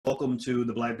Welcome to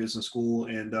the Black Business School,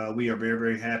 and we are very,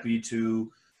 very happy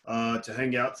to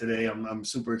hang out today. I'm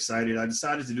super excited. I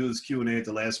decided to do this Q&A at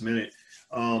the last minute.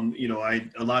 A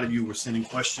lot of you were sending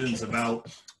questions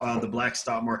about the Black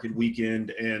Stock Market weekend,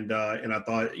 and I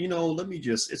thought, let me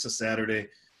just. It's a Saturday.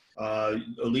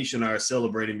 Alicia and I are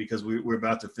celebrating because we're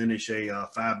about to finish a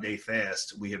 5-day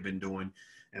fast we have been doing.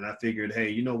 And I figured, hey,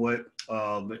 you know what?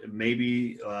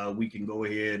 Maybe we can go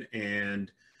ahead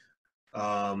and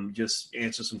just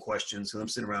answer some questions because I'm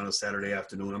sitting around on Saturday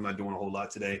afternoon. I'm not doing a whole lot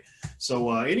today.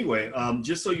 So anyway,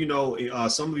 just so you know,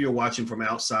 some of you are watching from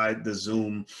outside the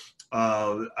Zoom.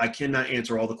 I cannot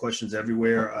answer all the questions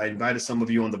everywhere. I invited some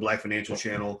of you on the Black Financial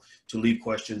channel to leave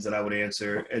questions that I would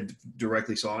answer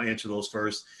directly. So I'll answer those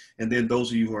first. And then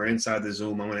those of you who are inside the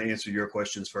Zoom, I'm going to answer your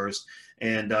questions first.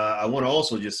 And I want to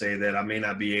also just say that I may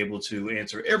not be able to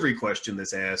answer every question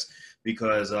that's asked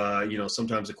because,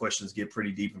 sometimes the questions get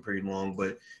pretty deep and pretty long,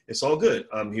 but it's all good.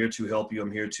 I'm here to help you.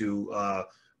 I'm here to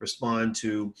respond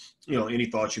to, any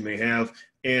thoughts you may have.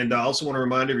 And I also want to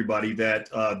remind everybody that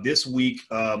this week,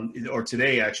 or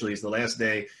today actually, is the last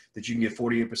day that you can get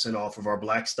 48% off of our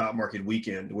Black Stock Market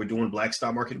Weekend. We're doing Black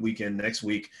Stock Market Weekend next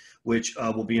week, which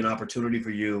will be an opportunity for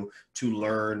you to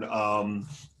learn.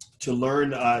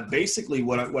 Basically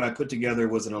what I put together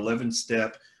was an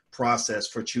 11-step process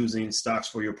for choosing stocks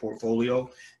for your portfolio.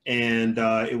 And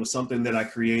it was something that I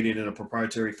created in a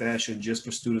proprietary fashion just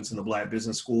for students in the Black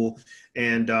Business School.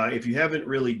 And if you haven't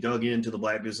really dug into the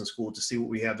Black Business School to see what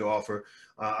we have to offer,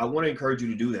 I want to encourage you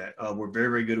to do that. We're very,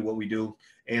 very good at what we do.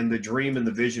 And the dream and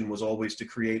the vision was always to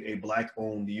create a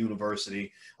Black-owned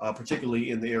university,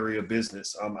 particularly in the area of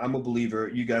business. I'm a believer.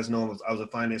 You guys know I was a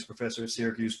finance professor at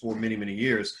Syracuse for many, many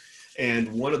years.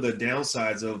 And one of the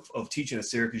downsides of teaching at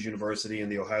Syracuse University and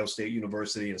the Ohio State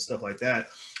University and stuff like that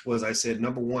was I said,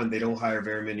 number one, they don't hire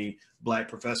very many Black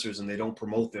professors and they don't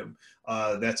promote them.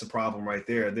 That's a problem right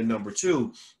there. Then number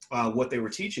two, what they were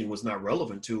teaching was not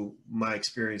relevant to my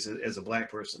experience as a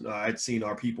Black person. I'd seen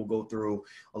our people go through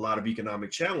a lot of economic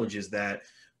challenges that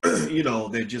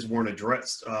they just weren't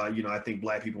addressed. I think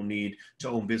Black people need to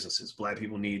own businesses. Black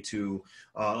people need to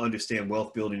understand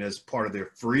wealth building as part of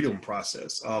their freedom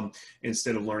process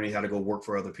instead of learning how to go work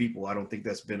for other people. I don't think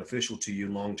that's beneficial to you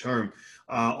long term.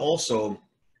 Also,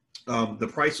 the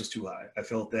price was too high. I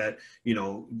felt that,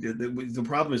 the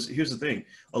problem is, here's the thing.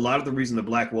 A lot of the reason the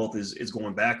Black wealth is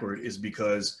going backward is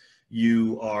because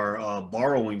you are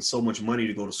borrowing so much money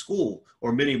to go to school,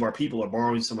 or many of our people are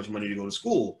borrowing so much money to go to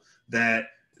school that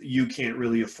you can't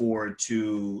really afford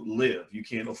to live. You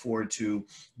can't afford to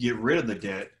get rid of the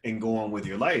debt and go on with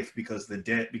your life because the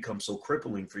debt becomes so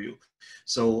crippling for you.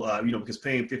 So, because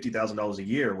paying $50,000 a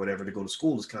year or whatever to go to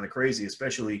school is kind of crazy,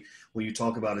 especially when you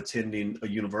talk about attending a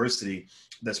university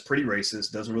that's pretty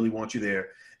racist, doesn't really want you there,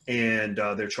 and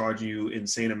they're charging you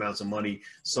insane amounts of money.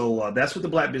 So that's what the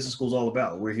Black Business School is all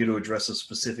about. We're here to address a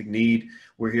specific need.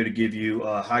 We're here to give you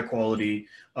high quality,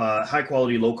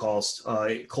 low cost,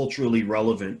 culturally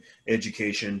relevant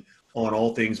education on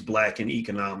all things Black and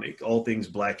economic, all things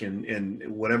Black and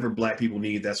whatever Black people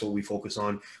need. That's what we focus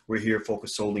on. We're here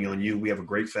focused solely on you. We have a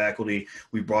great faculty.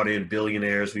 We brought in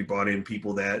billionaires. We brought in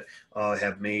people that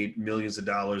have made millions of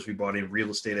dollars. We brought in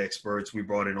real estate experts. We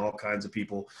brought in all kinds of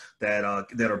people that are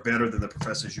better than the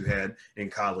professors you had in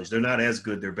college. They're not as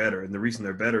good, they're better. And the reason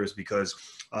they're better is because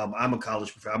I'm a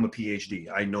college professor. I'm a PhD.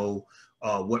 I know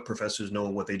what professors know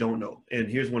and what they don't know. And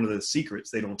here's one of the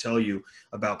secrets they don't tell you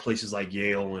about places like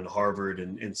Yale and Harvard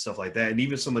and stuff like that. And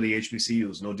even some of the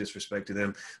HBCUs, no disrespect to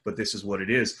them, but this is what it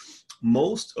is.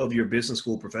 Most of your business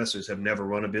school professors have never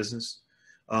run a business.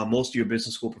 Most of your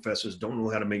business school professors don't know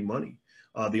how to make money.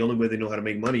 The only way they know how to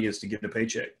make money is to get a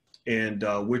paycheck. And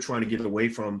we're trying to get away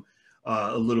from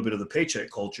a little bit of the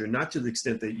paycheck culture, not to the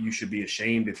extent that you should be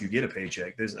ashamed if you get a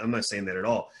paycheck. I'm not saying that at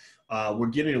all. We're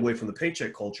getting away from the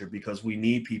paycheck culture because we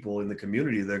need people in the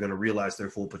community that are going to realize their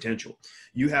full potential.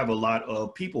 You have a lot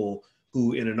of people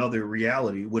who in another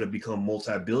reality would have become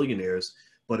multi-billionaires,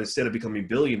 but instead of becoming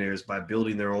billionaires by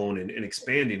building their own and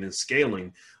expanding and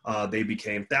scaling, they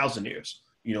became thousandaires.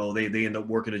 They end up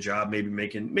working a job, maybe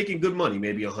making good money,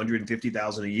 maybe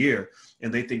 $150,000 a year,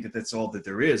 and they think that that's all that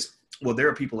there is. Well, there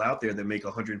are people out there that make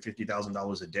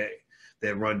 $150,000 a day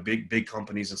that run big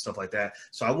companies and stuff like that.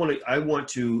 So I want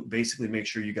to basically make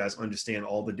sure you guys understand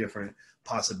all the different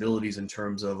possibilities in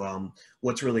terms of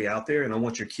what's really out there. And I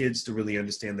want your kids to really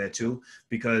understand that too,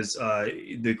 because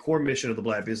the core mission of the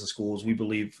Black Business School is we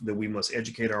believe that we must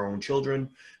educate our own children,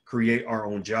 create our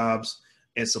own jobs,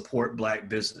 and support Black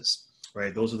business.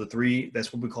 right? Those are the three,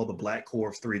 that's what we call the black core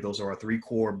of three. Those are our three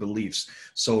core beliefs.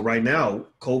 So right now,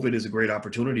 COVID is a great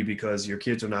opportunity because your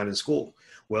kids are not in school.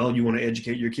 Well, you want to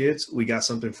educate your kids? We got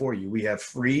something for you. We have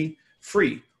free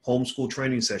homeschool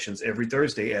training sessions every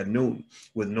Thursday at noon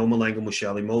with Noma Langum with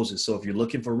Shelly Moses. So if you're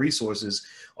looking for resources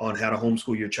on how to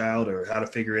homeschool your child or how to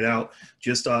figure it out,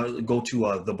 just go to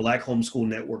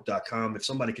theblackHomeschoolNetwork.com. If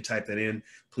somebody could type that in,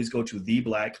 please go to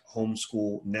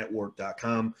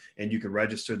theblackHomeschoolNetwork.com and you can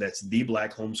register. That's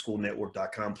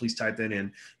theblackHomeschoolNetwork.com. Please type that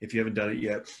in if you haven't done it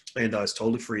yet. And it's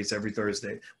totally free. It's every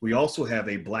Thursday. We also have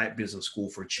a Black business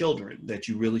school for children that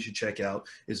you really should check out.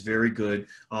 It's very good.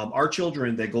 Our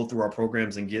children that go through our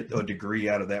programs and get a degree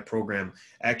out of that program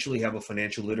actually have a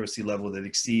financial literacy level that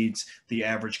exceeds the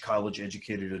average college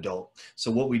educated adult.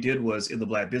 So what we did was in the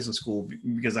Black business school,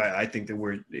 because I think that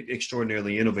we're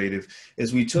extraordinarily innovative,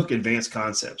 is we took advanced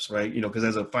concepts, right? You know, because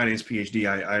as a finance PhD,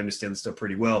 I understand this stuff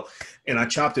pretty well. And I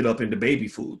chopped it up into baby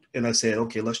food. And I said,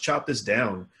 okay, let's chop this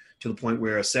down to the point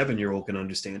where a 7-year-old can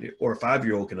understand it or a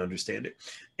 5-year-old can understand it.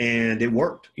 And it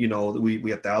worked. You know,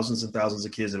 we have thousands and thousands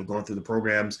of kids that have gone through the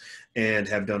programs and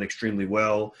have done extremely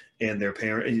well. And their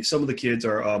parents, some of the kids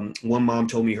are, one mom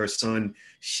told me her son,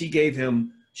 she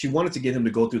wanted to get him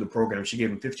to go through the program. She gave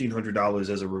him $1,500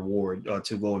 as a reward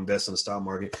to go invest in the stock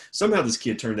market. Somehow this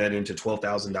kid turned that into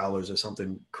 $12,000 or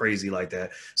something crazy like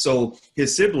that. So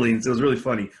his siblings, it was really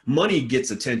funny. Money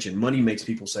gets attention. Money makes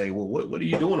people say, well, what are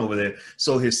you doing over there?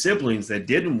 So his siblings that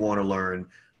didn't want to learn,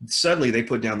 suddenly they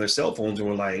put down their cell phones and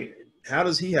were like, how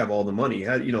does he have all the money?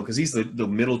 How, you know, because he's the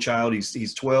middle child.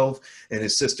 He's 12, and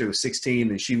his sister was 16,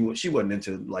 and she wasn't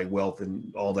into like wealth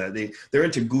and all that. They're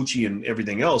into Gucci and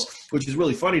everything else, which is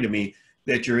really funny to me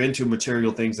that you're into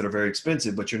material things that are very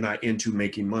expensive, but you're not into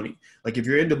making money. Like if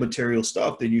you're into material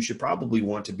stuff, then you should probably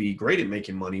want to be great at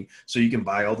making money so you can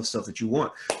buy all the stuff that you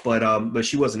want. But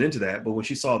she wasn't into that. But when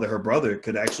she saw that her brother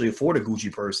could actually afford a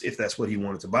Gucci purse if that's what he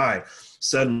wanted to buy,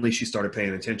 suddenly she started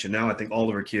paying attention. Now I think all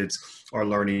of her kids are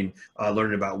learning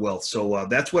about wealth. So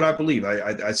that's what I believe.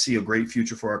 I see a great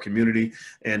future for our community,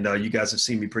 and you guys have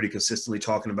seen me pretty consistently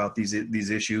talking about these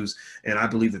issues, and I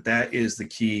believe that is the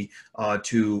key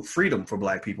to freedom for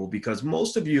Black people, because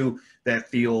most of you that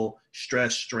feel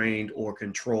stressed, strained, or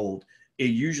controlled, it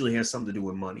usually has something to do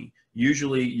with money.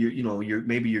 Usually,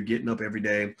 maybe you're getting up every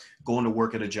day, going to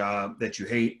work at a job that you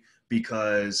hate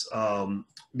because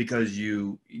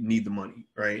you need the money,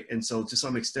 right? And so to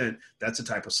some extent, that's a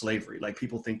type of slavery. Like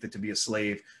people think that to be a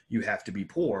slave, you have to be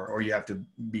poor or you have to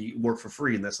work for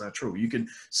free, and that's not true.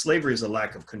 Slavery is a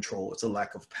lack of control. It's a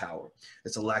lack of power.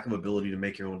 It's a lack of ability to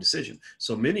make your own decision.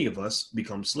 So many of us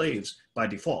become slaves by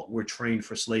default. We're trained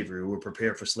for slavery. We're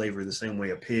prepared for slavery the same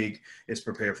way a pig is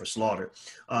prepared for slaughter.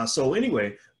 So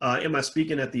anyway, am I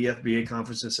speaking at the FBA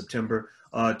conference in September?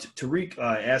 Tariq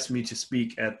asked me to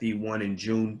speak at the one in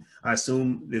June. I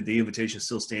assume that the invitation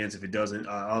still stands. If it doesn't,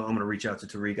 I'm going to reach out to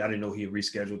Tariq. I didn't know he had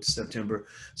rescheduled to September,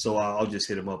 so I'll just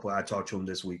hit him up. I talked to him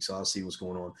this week, so I'll see what's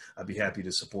going on. I'd be happy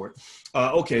to support.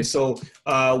 Okay, so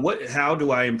how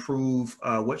do I improve?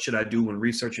 What should I do when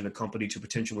researching a company to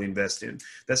potentially invest in?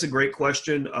 That's a great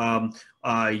question. Yop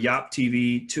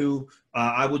TV 2.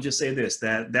 I will just say this,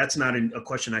 that's not a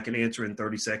question I can answer in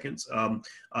 30 seconds.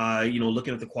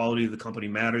 Looking at the quality of the company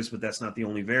matters, but that's not the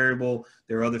only variable.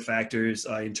 There are other factors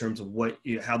in terms of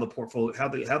how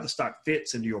the stock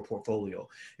fits into your portfolio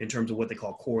in terms of what they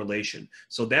call correlation.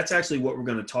 So that's actually what we're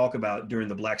going to talk about during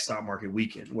the Black Stock Market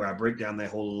Weekend, where I break down that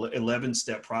whole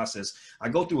 11-step process. I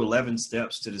go through 11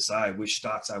 steps to decide which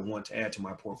stocks I want to add to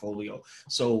my portfolio.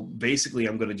 So basically,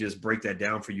 I'm going to just break that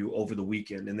down for you over the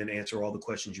weekend and then answer all the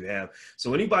questions you have.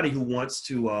 So anybody who wants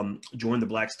to join the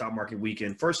Black Stock Market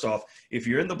Weekend, first off, if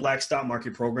you're in the Black Stock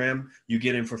Market program, you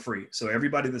get in for free. So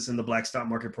everybody that's in the Black Stock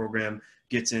Market program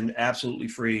gets in absolutely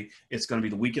free. It's going to be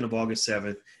the weekend of August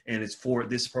 7th, and it's for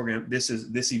this program.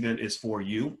 This event is for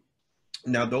you.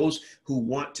 Now, those who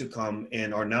want to come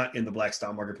and are not in the Black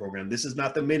Stock Market program, this is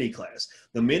not the mini class.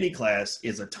 The mini class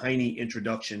is a tiny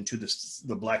introduction to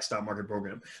the Black Stock Market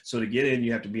program. So to get in,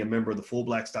 you have to be a member of the full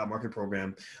Black Stock Market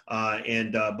program.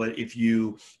 But if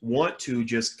you want to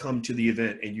just come to the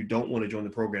event and you don't want to join the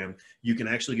program, you can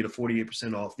actually get a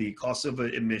 48% off. The cost of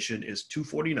admission is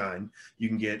 $249. You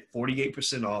can get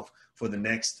 48% off for the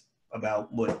next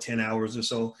about 10 hours or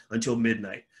so until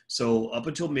midnight. So up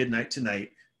until midnight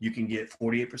tonight, you can get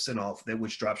 48% off, that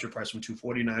which drops your price from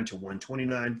 $249 to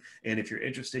 $129. And if you're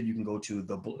interested, you can go to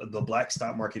the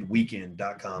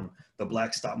blackstockmarketweekend.com,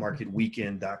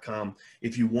 theblackstockmarketweekend.com.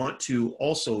 If you want to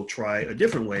also try a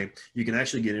different way, you can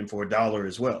actually get in for $1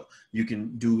 as well. You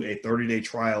can do a 30-day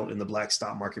trial in the Black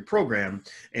Stock Market Program,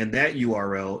 and that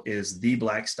URL is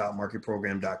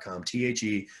theblackstockmarketprogram.com.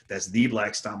 THE, that's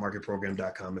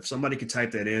theblackstockmarketprogram.com. If somebody could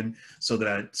type that in so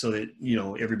that you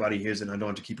know everybody hears it and I don't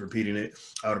have to keep repeating it,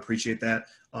 I would appreciate that.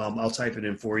 I'll type it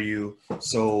in for you.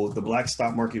 So the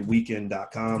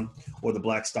blackstockmarketweekend.com or the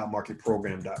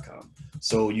blackstockmarketprogram.com.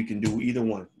 So you can do either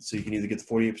one. So you can either get the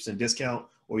 48% discount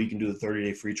or you can do the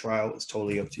 30-day free trial. It's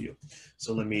totally up to you.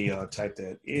 So let me type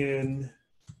that in.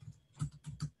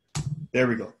 There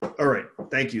we go. All right.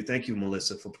 Thank you. Thank you,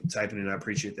 Melissa, for typing in. I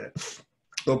appreciate that.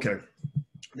 Okay.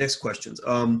 Next questions.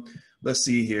 Let's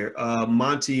see here.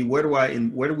 Monty, where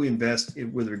do we invest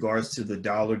with regards to the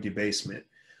dollar debasement?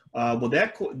 Well,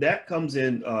 that comes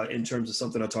in terms of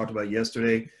something I talked about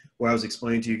yesterday, where I was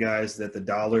explaining to you guys that the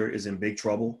dollar is in big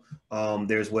trouble.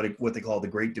 There's what they call the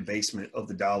great debasement of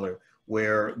the dollar,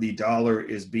 where the dollar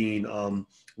is being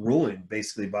ruined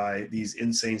basically by these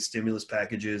insane stimulus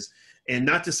packages. And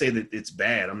not to say that it's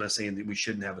bad. I'm not saying that we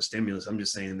shouldn't have a stimulus. I'm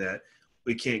just saying that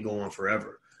we can't go on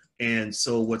forever. And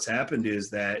so what's happened is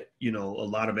that, you know, a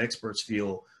lot of experts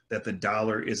feel that the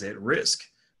dollar is at risk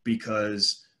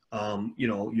because, you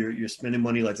know, you're spending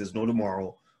money like there's no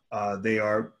tomorrow. They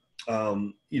are,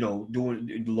 you know,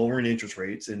 lowering interest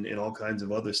rates and all kinds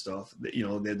of other stuff that, you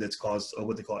know, that's caused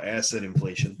what they call asset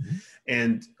inflation.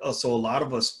 And so a lot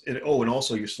of us, and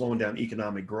also you're slowing down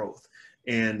economic growth.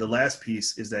 And the last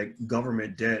piece is that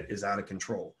government debt is out of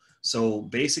control. So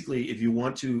basically, if you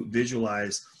want to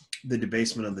visualize the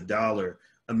debasement of the dollar,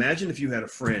 imagine if you had a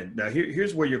friend. Now,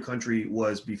 here's where your country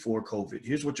was before COVID.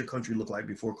 Here's what your country looked like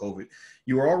before COVID.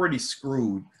 You were already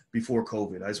screwed before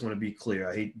COVID. I just want to be clear.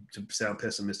 I hate to sound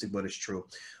pessimistic, but it's true.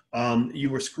 You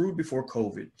were screwed before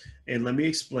COVID. And let me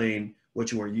explain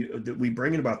what you were. We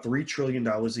bring in about $3 trillion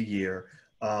a year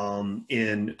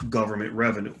in government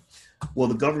revenue. Well,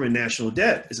 the government national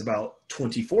debt is about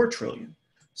 24 trillion.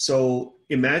 So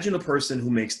imagine a person who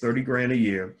makes 30 grand a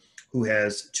year, who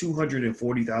has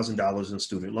 $240,000 in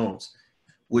student loans.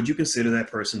 Would you consider that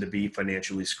person to be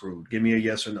financially screwed? Give me a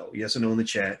yes or no in the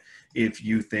chat if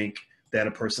you think that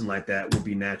a person like that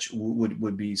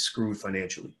would be screwed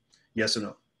financially. Yes or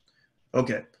no?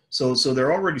 Okay, so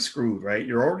they're already screwed, right?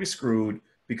 You're already screwed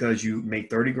because you make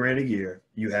 30 grand a year.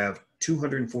 You have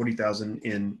 240,000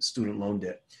 in student loan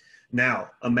debt. Now,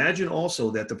 imagine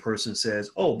also that the person says,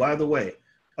 oh, by the way,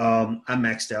 I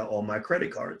maxed out all my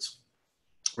credit cards,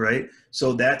 right?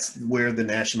 So that's where the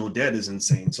national debt is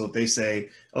insane. So if they say,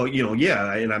 oh, you know,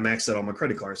 yeah, and I maxed out all my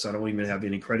credit cards, so I don't even have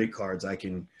any credit cards I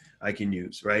can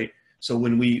use, right? So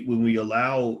when we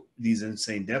allow these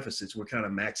insane deficits, we're kind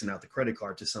of maxing out the credit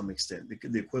card to some extent,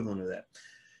 the equivalent of that.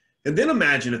 And then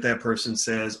imagine if that person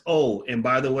says, oh, and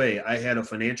by the way, I had a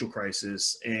financial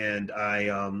crisis and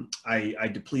I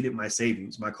depleted my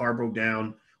savings. My car broke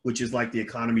down, which is like the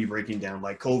economy breaking down,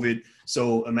 like COVID.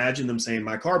 So imagine them saying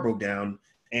my car broke down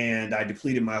and I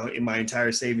depleted my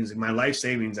entire savings, my life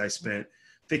savings I spent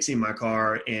fixing my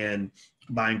car and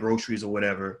buying groceries or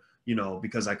whatever, you know,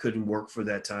 because I couldn't work for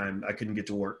that time. I couldn't get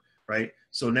to work, right?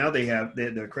 So now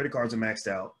their credit cards are maxed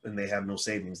out and they have no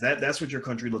savings. That's what your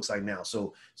country looks like now.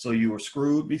 So you were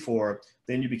screwed before,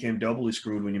 then you became doubly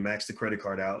screwed when you maxed the credit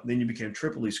card out. Then you became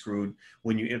triply screwed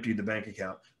when you emptied the bank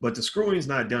account. But the screwing's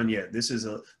not done yet. This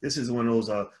is one of those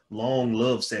long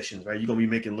love sessions, right? You're gonna be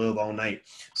making love all night.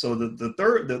 So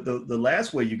the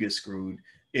last way you get screwed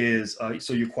is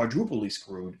so you're quadruply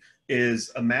screwed.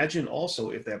 Is imagine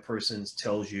also if that person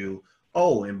tells you,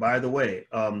 oh, and by the way,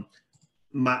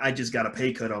 I just got a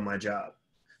pay cut on my job.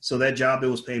 So that job that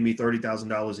was paying me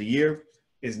 $30,000 a year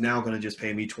is now going to just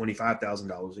pay me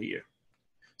 $25,000 a year.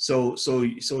 So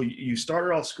you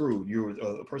started off screwed. You were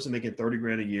a person making 30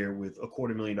 grand a year with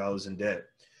 $250,000 in debt.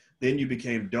 Then you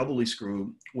became doubly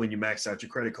screwed when you maxed out your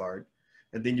credit card.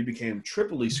 And then you became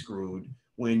triply screwed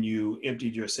when you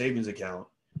emptied your savings account.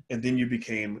 And then you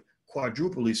became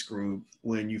quadruply screwed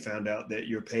when you found out that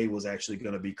your pay was actually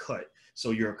going to be cut.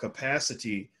 So your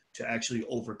capacity to actually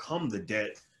overcome the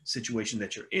debt situation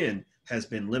that you're in has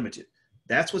been limited.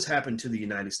 That's what's happened to the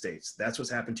United States. That's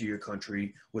what's happened to your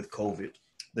country with COVID.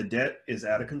 The debt is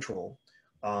out of control.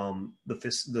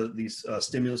 These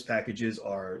stimulus packages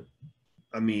are,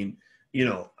 I mean, you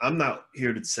know, I'm not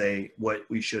here to say what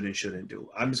we should and shouldn't do.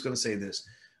 I'm just going to say this.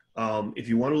 If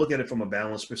you want to look at it from a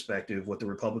balanced perspective, what the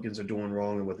Republicans are doing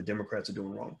wrong and what the Democrats are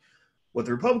doing wrong. What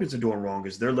the Republicans are doing wrong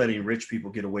is they're letting rich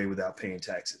people get away without paying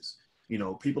taxes. You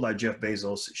know, people like Jeff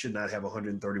Bezos should not have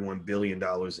 $131 billion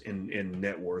in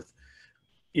net worth.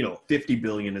 You know, 50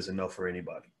 billion is enough for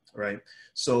anybody, right?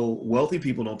 So wealthy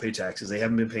people don't pay taxes. They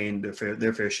haven't been paying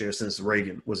their fair share since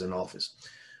Reagan was in office.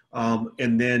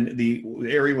 And then the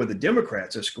area where the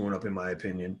Democrats are screwing up, in my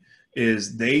opinion,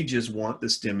 is they just want the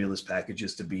stimulus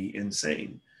packages to be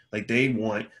insane. Like they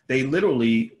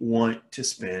literally want to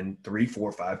spend $3,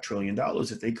 $4, $5 trillion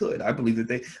if they could. I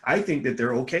think that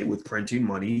they're okay with printing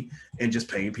money and just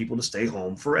paying people to stay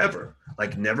home forever.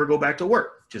 Like never go back to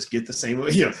work. Just get the same,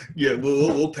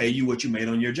 we'll pay you what you made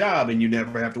on your job and you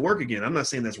never have to work again. I'm not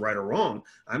saying that's right or wrong.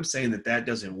 I'm saying that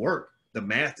doesn't work. The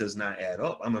math does not add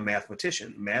up. I'm a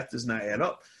mathematician. Math does not add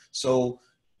up. So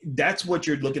that's what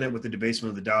you're looking at with the debasement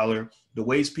of the dollar. The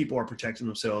ways people are protecting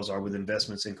themselves are with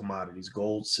investments in commodities,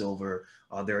 gold, silver.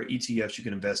 There are ETFs you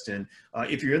can invest in.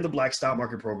 If you're in the Black Stock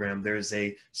Market program, there's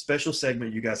a special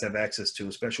segment you guys have access to,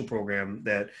 a special program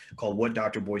called What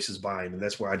Dr. Boyce is Buying. And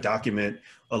that's where I document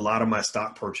a lot of my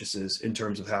stock purchases in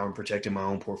terms of how I'm protecting my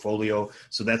own portfolio.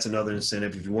 So that's another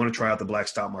incentive. If you want to try out the Black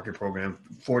Stock Market program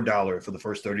for $1 for the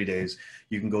first 30 days,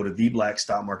 you can go to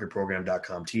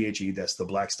theblackstockmarketprogram.com, THE, that's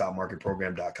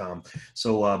theblackstockmarketprogram.com.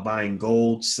 So buying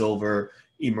gold, silver,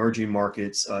 emerging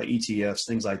markets, ETFs,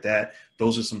 things like that.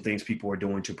 Those are some things people are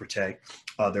doing to protect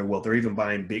their wealth. They're even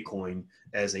buying Bitcoin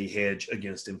as a hedge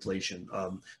against inflation.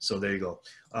 So there you go.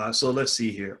 So let's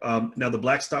see here. Now the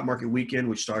Black Stock Market Weekend,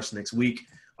 which starts next week,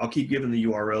 I'll keep giving the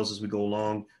URLs as we go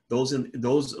along. Those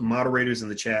moderators in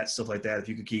the chat, stuff like that, if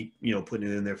you could keep putting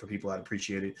it in there for people, I'd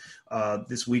appreciate it.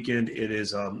 This weekend, it is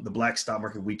the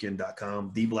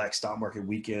blackstockmarketweekend.com,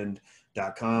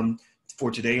 theblackstockmarketweekend.com.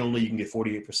 For today only, you can get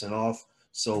 48% off.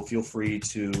 So feel free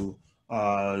to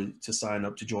sign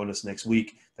up to join us next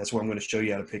week. That's where I'm going to show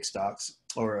you how to pick stocks,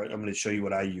 or I'm going to show you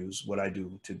what I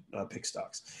do to pick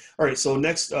stocks. All right. So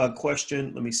next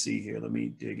question. Let me see here. Let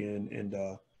me dig in, and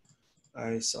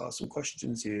I saw some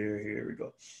questions here. Here we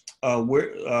go.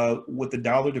 With the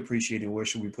dollar depreciating, where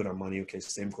should we put our money? Okay,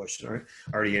 same question. All right,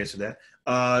 I already answered that.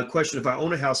 Question: if I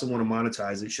own a house and want to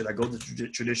monetize it, should I go the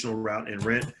traditional route and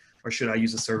rent, or should I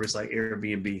use a service like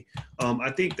Airbnb?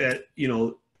 I think that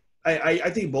I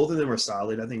think both of them are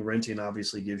solid. I think renting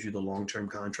obviously gives you the long-term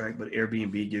contract, but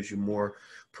Airbnb gives you more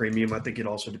premium. I think it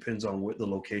also depends on what the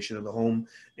location of the home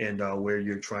and where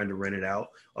you're trying to rent it out.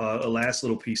 A last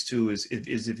little piece too is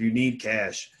if you need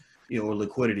cash, or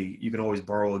liquidity, you can always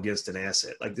borrow against an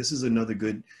asset. Like this is another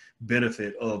good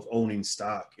benefit of owning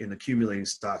stock and accumulating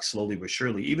stock slowly but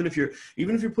surely. Even if you're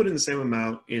putting the same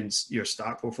amount in your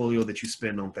stock portfolio that you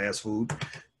spend on fast food,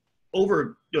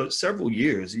 over several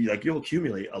years, you'll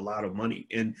accumulate a lot of money.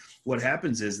 And what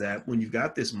happens is that when you've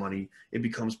got this money, it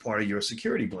becomes part of your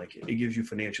security blanket. It gives you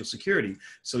financial security.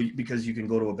 So because you can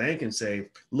go to a bank and say,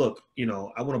 look,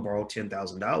 I want to borrow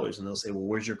 $10,000. And they'll say, well,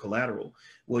 where's your collateral?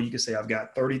 Well, you can say, I've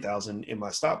got 30,000 in my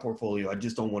stock portfolio. I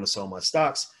just don't want to sell my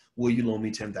stocks. Will you loan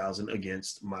me 10,000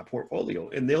 against my portfolio?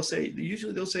 And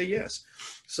usually they'll say yes.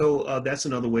 So that's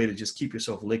another way to just keep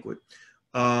yourself liquid.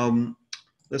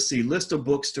 Let's see, list of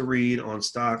books to read on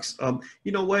stocks.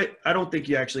 You know what? I don't think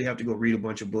you actually have to go read a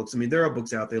bunch of books. I mean, there are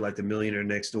books out there like The Millionaire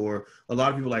Next Door. A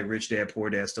lot of people like Rich Dad, Poor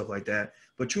Dad, stuff like that.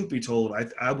 But truth be told,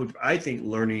 I think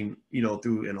learning,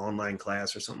 through an online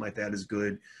class or something like that is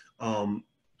good.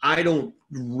 I don't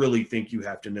really think you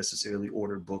have to necessarily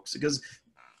order books because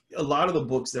a lot of the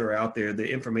books that are out there, the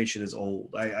information is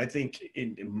old. I think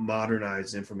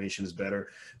modernized information is better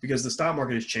because the stock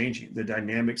market is changing. The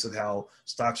dynamics of how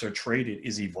stocks are traded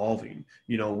is evolving.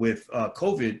 With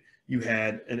COVID, you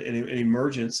had an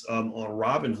emergence on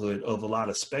Robinhood of a lot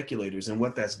of speculators. And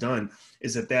what that's done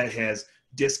is that has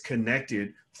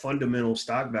disconnected fundamental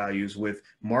stock values with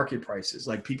market prices.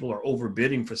 Like people are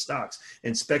overbidding for stocks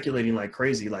and speculating like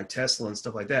crazy, like Tesla and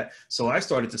stuff like that. So I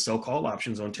started to sell call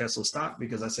options on Tesla stock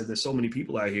because I said, there's so many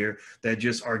people out here that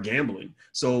just are gambling.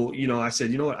 So, I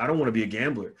said, what? I don't want to be a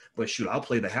gambler, but shoot, I'll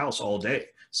play the house all day.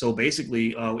 So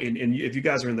basically, and if you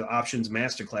guys are in the options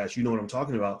masterclass, you know what I'm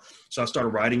talking about. So I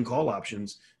started writing call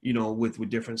options, with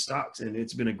different stocks, and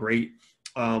it's been a great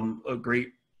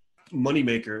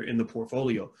moneymaker in the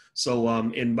portfolio. So,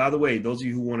 and by the way, those of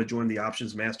you who want to join the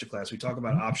options masterclass, we talk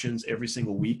about options every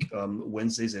single week,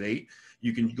 Wednesdays at 8.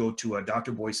 You can go to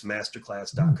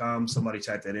drboycemasterclass.com. Somebody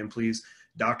type that in, please.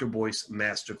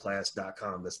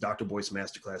 drboycemasterclass.com. That's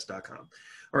drboycemasterclass.com.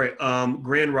 All right.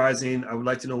 Grand Rising. I would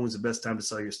like to know when's the best time to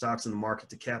sell your stocks in the market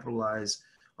to capitalize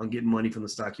on getting money from the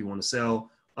stock you want to sell.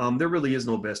 There really is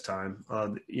no best time.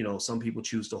 Some people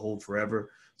choose to hold forever.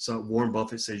 So Warren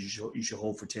Buffett says you should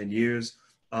hold for 10 years.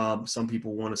 Some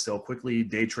people want to sell quickly.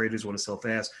 Day traders want to sell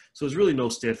fast. So there's really no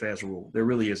steadfast rule. There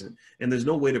really isn't. And there's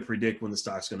no way to predict when the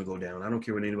stock's going to go down. I don't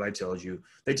care what anybody tells you.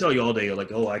 They tell you all day,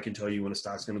 like, oh, I can tell you when the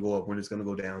stock's going to go up, when it's going to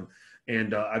go down.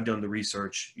 And I've done the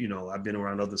research. You know, I've been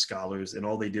around other scholars, and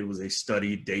all they did was they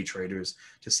studied day traders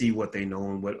to see what they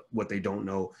know and what they don't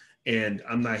know. And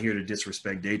I'm not here to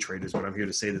disrespect day traders, but I'm here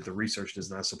to say that the research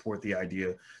does not support the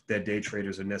idea that day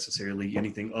traders are necessarily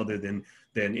anything other than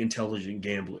intelligent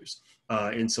gamblers.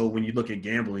 And so when you look at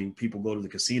gambling, people go to the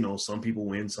casino, some people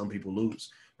win, some people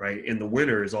lose, right? And the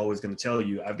winner is always going to tell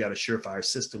you, I've got a surefire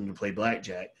system to play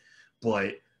blackjack.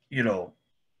 But, you know,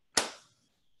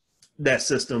 that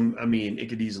system, I mean, it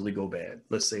could easily go bad.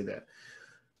 Let's say that.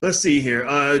 Let's see here.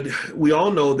 We all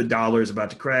know the dollar is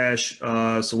about to crash.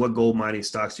 So what gold mining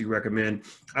stocks do you recommend?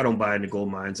 I don't buy into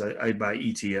gold mines. I buy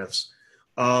ETFs.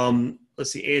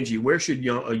 Let's see, Angie, where should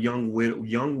young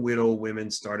widow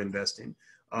women start investing?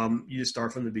 You just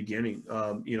start from the beginning.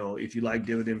 You know, if you like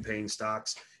dividend paying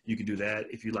stocks, you can do that.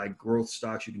 If you like growth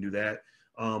stocks, you can do that.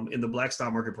 In the Black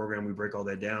Stock Market program, we break all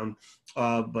that down.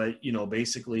 But, you know,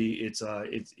 basically it's,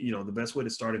 you know, the best way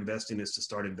to start investing is to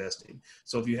start investing.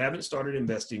 So if you haven't started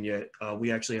investing yet,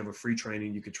 we actually have a free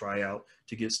training you could try out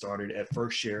to get started at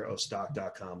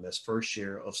firstshareofstock.com. That's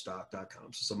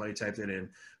firstshareofstock.com. So somebody type that in,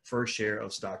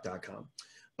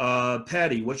 firstshareofstock.com.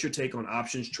 Patty, what's your take on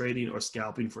options trading or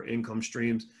scalping for income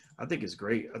streams? I think it's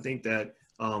great. I think that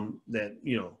that,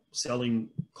 you know, selling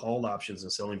call options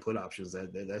and selling put options, I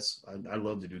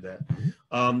love to do that.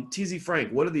 TZ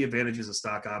Frank, what are the advantages of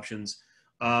stock options?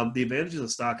 The advantages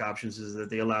of stock options is that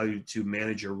they allow you to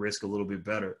manage your risk a little bit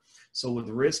better. So with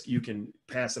risk, you can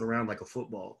pass it around like a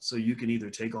football. So you can either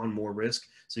take on more risk.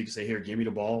 So you can say, here, give me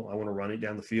the ball. I want to run it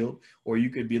down the field. Or you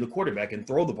could be the quarterback and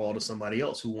throw the ball to somebody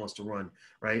else who wants to run,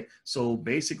 right? So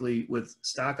basically with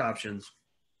stock options,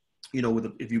 you know,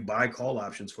 if you buy call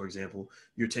options, for example,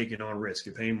 you're taking on risk.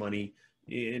 You're paying money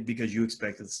because you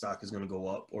expect that the stock is going to go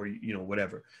up or, you know,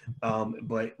 whatever.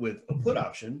 But with a put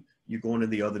option, you're going in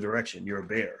the other direction. You're a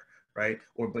bear, right?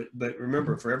 But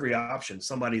remember, for every option,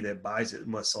 somebody that buys it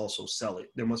must also sell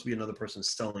it. There must be another person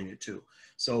selling it too.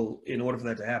 So in order for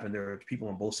that to happen, there are people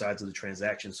on both sides of the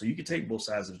transaction. So you can take both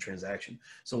sides of the transaction.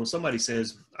 So when somebody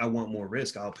says, I want more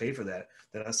risk, I'll pay for that.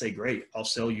 Then I say, great, I'll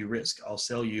sell you risk. I'll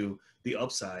sell you the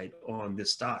upside on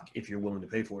this stock if you're willing to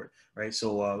pay for it, right?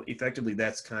 So effectively,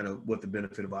 that's kind of what the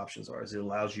benefit of options are, is it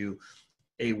allows you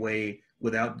a way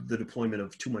without the deployment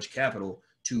of too much capital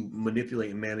to manipulate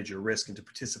and manage your risk and to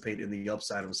participate in the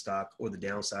upside of a stock or the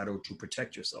downside, or to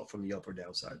protect yourself from the up or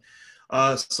downside.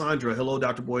 Sandra, hello,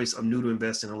 Dr. Boyce. I'm new to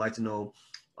investing. I'd like to know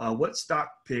what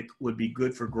stock pick would be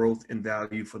good for growth and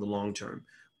value for the long term.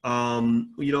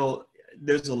 You know,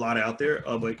 there's a lot out there,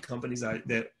 but companies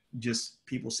that just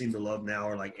people seem to love now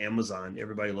are like Amazon.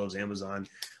 Everybody loves Amazon.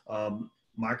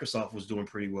 Microsoft was doing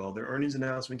pretty well. Their earnings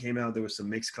announcement came out. There was some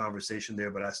mixed conversation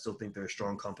there, but I still think they're a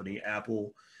strong company.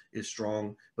 Apple is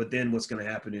strong. But then what's going to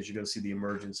happen is you're going to see the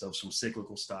emergence of some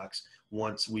cyclical stocks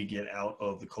once we get out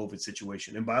of the COVID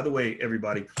situation. And by the way,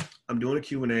 everybody, I'm doing a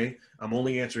Q&A. I'm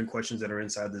only answering questions that are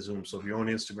inside the Zoom. So if you're on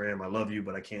Instagram, I love you,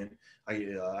 but I can't.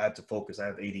 I have to focus. I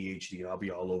have ADHD and I'll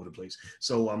be all over the place.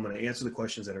 So I'm going to answer the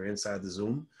questions that are inside the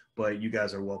Zoom, but you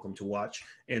guys are welcome to watch.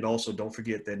 And also don't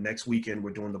forget that next weekend,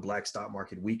 we're doing the Black Stock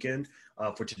Market Weekend.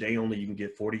 For today only, you can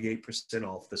get 48%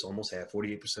 off. That's almost half,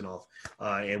 48% off.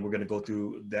 And we're going to go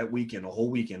through that weekend, a whole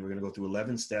weekend. We're going to go through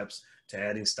 11 steps to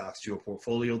adding stocks to your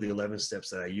portfolio, the 11 steps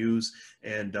that I use.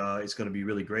 And it's going to be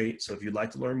really great. So if you'd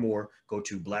like to learn more, go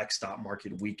to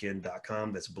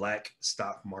blackstockmarketweekend.com. That's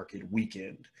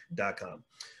blackstockmarketweekend.com.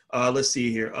 Let's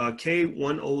see here.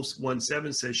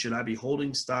 K1017 says, should I be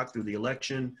holding stock through the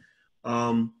election?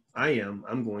 I am.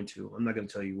 I'm going to. I'm not going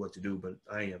to tell you what to do, but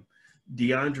I am.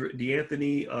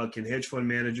 D'Anthony, can hedge fund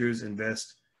managers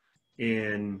invest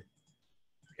in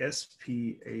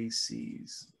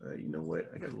SPACs? You know what?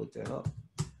 I got to look that up.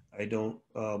 I don't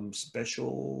I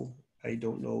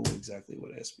don't know exactly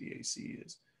what SPAC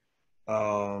is.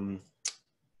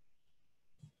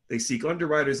 They seek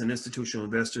underwriters and institutional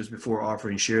investors before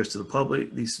offering shares to the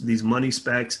public. These money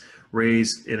SPACs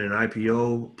raised in an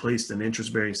IPO, placed in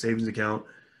interest-bearing savings account.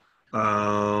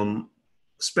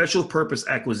 Special purpose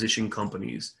acquisition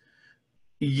companies.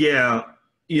 Yeah,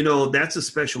 you know, that's a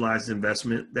specialized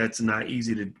investment that's not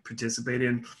easy to participate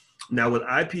in. Now with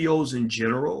IPOs in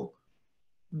general,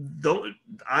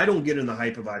 I don't get in the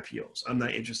hype of IPOs. I'm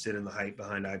not interested in the hype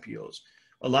behind IPOs.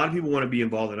 A lot of people want to be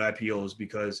involved in IPOs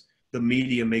because the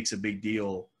media makes a big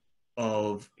deal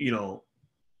of, they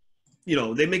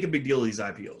make a big deal of these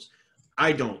IPOs.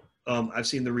 I don't. I've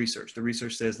seen the research. The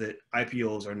research says that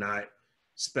IPOs are not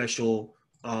special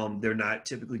They're not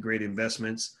typically great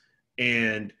investments.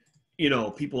 And,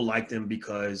 people like them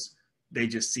because they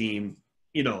just seem,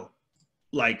 you know,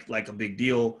 like a big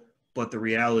deal. But the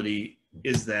reality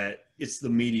is that it's the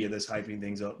media that's hyping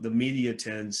things up. The media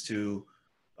tends to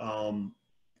um,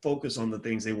 focus on the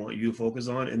things they want you to focus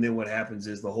on. And then what happens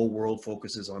is the whole world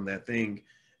focuses on that thing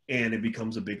and it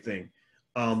becomes a big thing.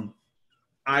 Um,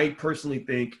 I personally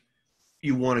think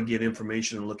you want to get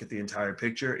information and look at the entire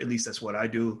picture. At least that's what I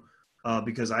do,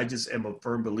 because I just am a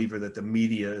firm believer that the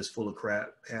media is full of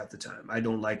crap half the time. I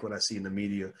don't like what I see in the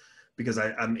media because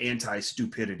I'm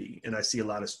anti-stupidity, and I see a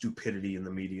lot of stupidity in the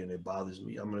media, and it bothers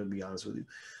me. I'm going to be honest with you.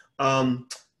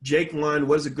 Jake One,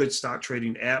 what is a good stock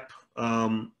trading app?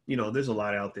 There's a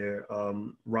lot out there.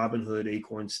 Robinhood,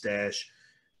 Acorn Stash,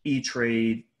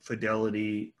 E-Trade,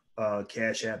 Fidelity,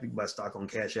 Cash App. You can buy stock on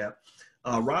Cash App.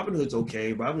 Robinhood's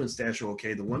okay. Robinhood and Stash are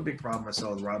okay. The one big problem I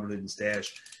saw with Robinhood and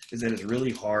Stash is that it's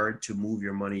really hard to move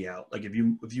your money out. Like if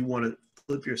you want to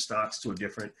flip your stocks to a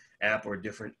different app or a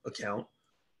different account,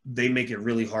 they make it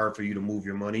really hard for you to move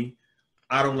your money.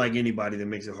 I don't like anybody that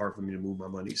makes it hard for me to move my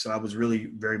money. So I was really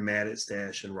very mad at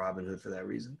Stash and Robinhood for that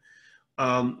reason.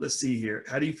 Let's see here.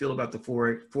 How do you feel about the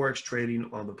Forex trading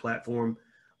on the platform?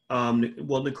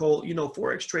 Well, Nicole,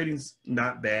 Forex trading's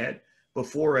not bad, but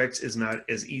Forex is not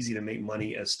as easy to make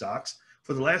money as stocks.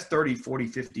 For the last 30, 40,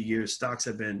 50 years, stocks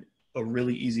have been a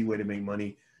really easy way to make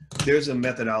money. There's a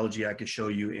methodology I could show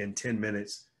you in 10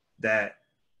 minutes that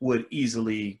would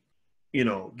easily,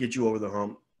 get you over the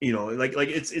hump.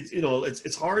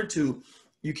 It's hard to,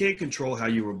 you can't control how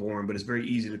you were born, but it's very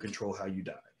easy to control how you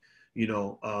die.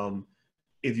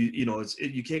 If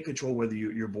you can't control whether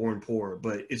you're born poor,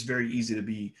 but it's very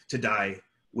easy to die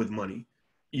with money.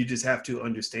 You just have to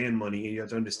understand money, and you have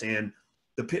to understand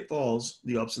the pitfalls,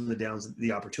 the ups and the downs,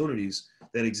 the opportunities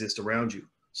that exist around you.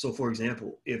 So for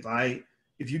example,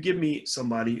 if you give me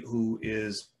somebody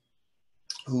who's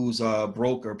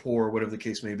broke or poor, whatever the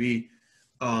case may be,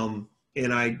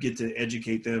 and I get to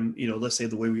educate them, let's say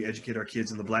the way we educate our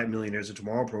kids in the Black Millionaires of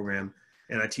Tomorrow program,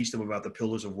 and I teach them about the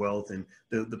pillars of wealth and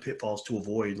the pitfalls to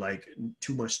avoid, like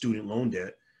too much student loan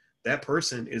debt, that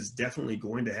person is definitely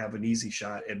going to have an easy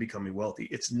shot at becoming wealthy.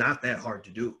 It's not that hard to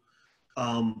do.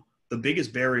 The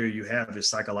biggest barrier you have is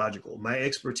psychological. My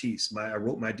expertise, I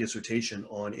wrote my dissertation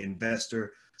on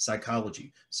investor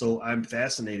psychology. So I'm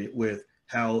fascinated with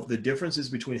how the differences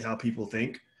between how people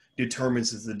think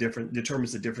determines the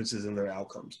differences in their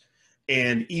outcomes.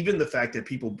 And even the fact that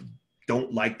people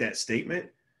don't like that statement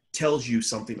tells you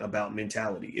something about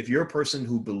mentality. If you're a person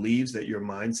who believes that your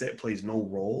mindset plays no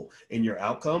role in your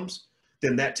outcomes,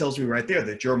 then that tells me right there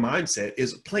that your mindset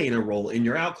is playing a role in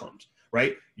your outcomes,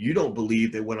 right? You don't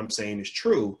believe that what I'm saying is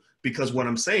true because what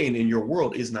I'm saying in your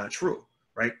world is not true,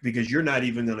 right? Because you're not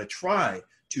even going to try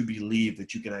to believe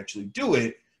that you can actually do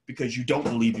it because you don't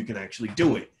believe you can actually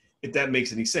do it, if that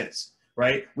makes any sense,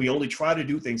 right? We only try to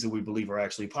do things that we believe are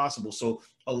actually possible. So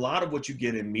a lot of what you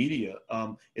get in media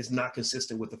is not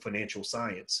consistent with the financial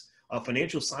science.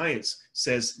 Financial science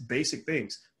says basic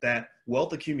things, that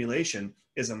wealth accumulation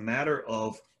is a matter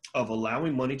of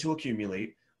allowing money to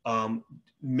accumulate,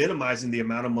 minimizing the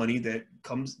amount of money that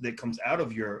comes out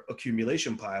of your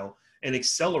accumulation pile, and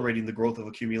accelerating the growth of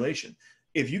accumulation.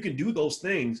 If you can do those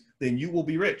things, then you will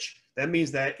be rich. That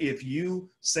means that if you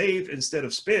save instead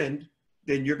of spend,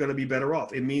 then you're going to be better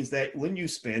off. It means that when you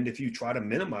spend, if you try to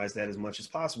minimize that as much as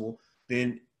possible,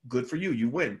 then good for you, you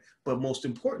win. But most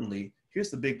importantly, here's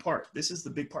the big part. This is the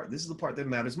big part. This is the part that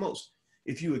matters most.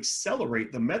 If you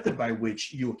accelerate the method by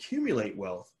which you accumulate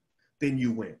wealth, then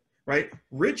you win, right?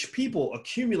 Rich people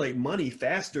accumulate money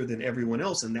faster than everyone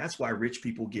else, and that's why rich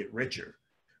people get richer.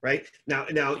 Right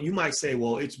now, you might say,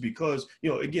 well, it's because,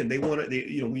 again, they want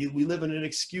to, we live in an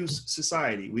excuse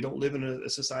society. We don't live in a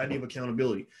society of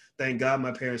accountability. Thank God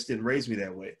my parents didn't raise me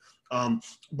that way.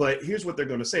 But here's what they're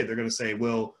going to say. They're going to say,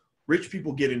 well, rich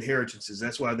people get inheritances.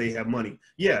 That's why they have money.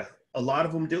 Yeah, a lot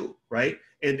of them do, right?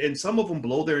 And some of them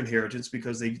blow their inheritance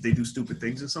because they do stupid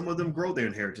things, and some of them grow their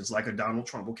inheritance, like a Donald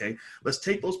Trump. Okay, let's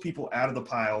take those people out of the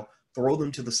pile, throw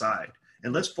them to the side,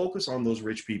 and let's focus on those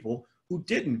rich people who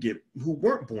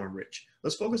weren't born rich.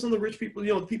 Let's focus on the rich people,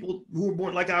 the people who were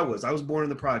born like I was. I was born in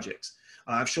the projects.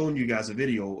 I've shown you guys a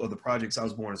video of the projects I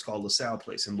was born. It's called LaSalle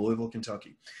Place in Louisville,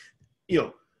 Kentucky.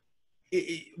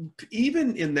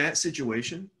 Even in that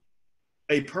situation,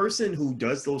 a person who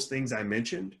does those things I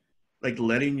mentioned, like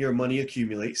letting your money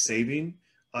accumulate, saving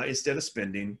instead of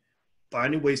spending,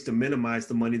 finding ways to minimize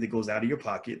the money that goes out of your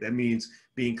pocket. That means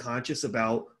being conscious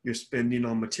about your spending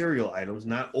on material items,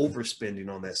 not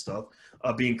overspending on that stuff.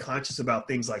 Being conscious about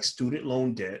things like student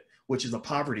loan debt, which is a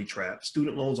poverty trap.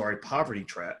 Student loans are a poverty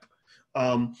trap.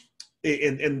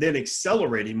 and then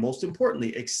accelerating, most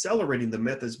importantly, accelerating the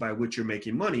methods by which you're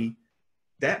making money,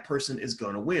 that person is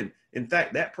going to win. In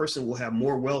fact, that person will have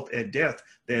more wealth at death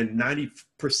than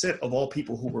 90% of all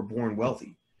people who were born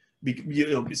wealthy.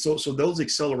 So those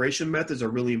acceleration methods are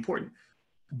really important.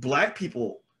 Black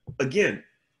people, again,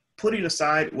 putting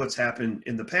aside what's happened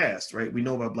in the past, right? We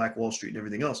know about Black Wall Street and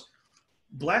everything else.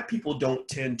 Black people don't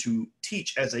tend to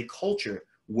teach as a culture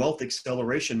wealth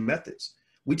acceleration methods.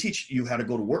 We teach you how to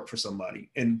go to work for somebody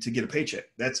and to get a paycheck.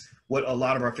 That's what a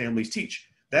lot of our families teach.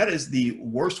 That is the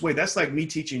worst way. That's like me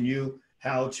teaching you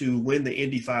how to win the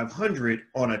Indy 500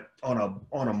 on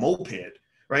a moped,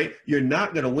 right? You're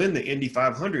not going to win the Indy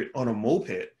 500 on a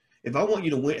moped. If I want you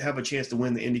to have a chance to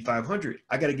win the Indy 500,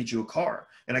 I got to get you a car,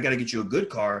 and I got to get you a good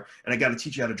car, and I got to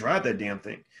teach you how to drive that damn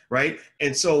thing, right?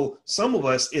 And so some of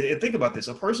us, and think about this,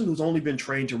 a person who's only been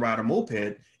trained to ride a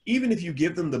moped, even if you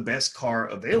give them the best car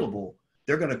available,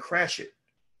 they're going to crash it.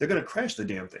 They're going to crash the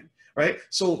damn thing, right?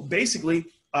 So basically,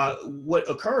 what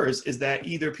occurs is that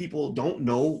either people don't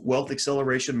know wealth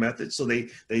acceleration methods, so they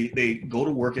go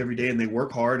to work every day and they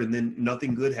work hard, and then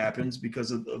nothing good happens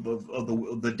because of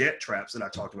the debt traps that I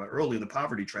talked about earlier, the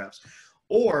poverty traps,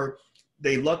 or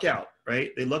they luck out,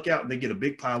 right? They luck out and they get a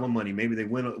big pile of money. Maybe they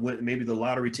win, maybe the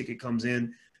lottery ticket comes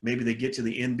in. Maybe they get to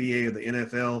the NBA or the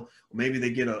NFL, or maybe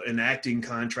they get an acting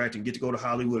contract and get to go to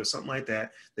Hollywood or something like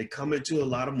that. They come into a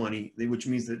lot of money, which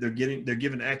means that they're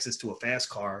given access to a fast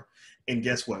car. And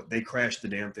guess what? They crash the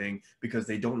damn thing because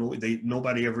they don't know,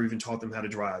 nobody ever even taught them how to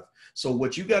drive. So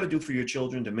what you got to do for your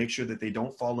children to make sure that they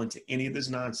don't fall into any of this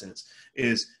nonsense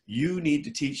is you need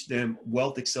to teach them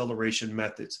wealth acceleration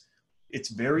methods. It's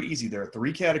very easy. There are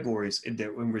 3 categories in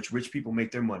which rich people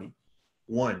make their money.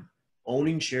 1,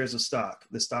 owning shares of stock.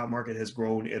 The stock market has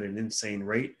grown at an insane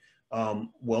rate.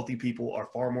 Wealthy people are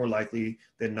far more likely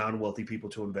than non-wealthy people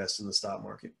to invest in the stock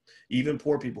market. Even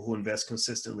poor people who invest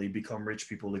consistently become rich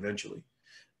people eventually.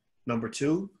 Number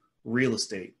 2, real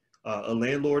estate. A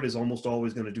landlord is almost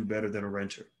always going to do better than a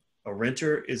renter. A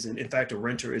renter is, in fact, a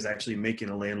renter is actually making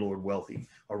a landlord wealthy.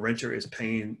 A renter is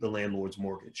paying the landlord's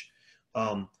mortgage.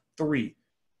 3,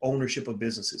 ownership of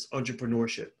businesses,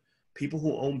 entrepreneurship. People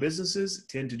who own businesses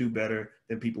tend to do better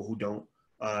than people who don't.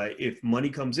 If money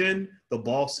comes in, the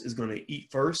boss is going to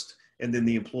eat first, and then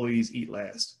the employees eat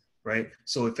last, right?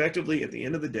 So effectively, at the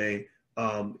end of the day,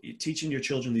 teaching your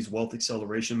children these wealth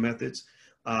acceleration methods,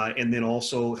 and then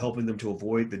also helping them to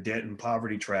avoid the debt and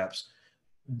poverty traps,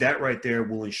 that right there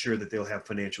will ensure that they'll have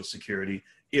financial security,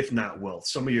 if not wealth.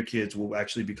 Some of your kids will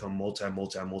actually become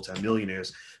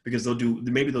multi-millionaires because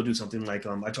maybe they'll do something like,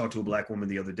 I talked to a Black woman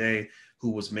the other day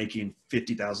who was making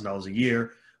 $50,000 a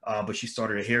year. But she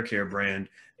started a hair care brand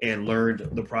and learned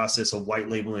the process of white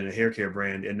labeling a hair care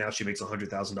brand. And now she makes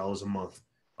 $100,000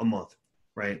 a month.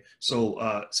 Right. So,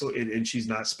 and she's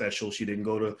not special. She didn't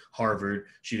go to Harvard.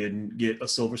 She didn't get a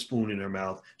silver spoon in her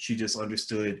mouth. She just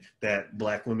understood that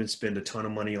Black women spend a ton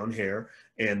of money on hair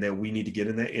and that we need to get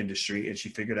in that industry. And she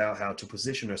figured out how to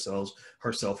position herself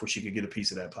where she could get a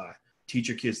piece of that pie. Teach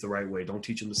your kids the right way. Don't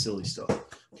teach them the silly stuff.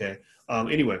 Okay.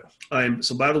 Anyway,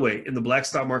 so by the way, in the Black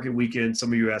Stock Market Weekend,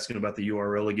 some of you are asking about the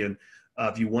URL again.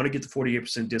 If you want to get the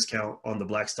 48% discount on the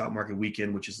Black Stock Market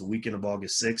Weekend, which is the weekend of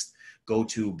August 6th, go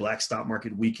to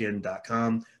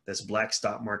blackstockmarketweekend.com. That's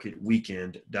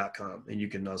blackstockmarketweekend.com. And you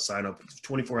can sign up. It's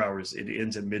 24 hours. It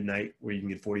ends at midnight where you can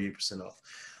get 48% off.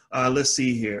 Let's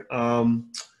see here.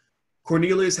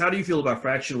 Cornelius, how do you feel about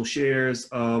fractional shares?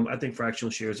 I think fractional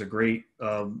shares are great.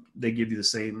 They give you the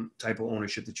same type of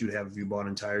ownership that you'd have if you bought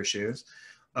entire shares.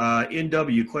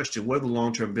 NW question, what are the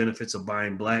long-term benefits of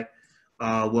buying Black?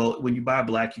 Well, when you buy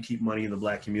Black, you keep money in the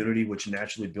Black community, which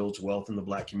naturally builds wealth in the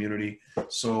Black community.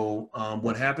 So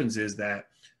what happens is that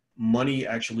money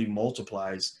actually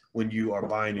multiplies when you are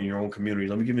buying in your own community.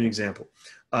 Let me give you an example.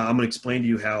 I'm going to explain to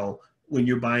you how when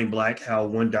you're buying Black, how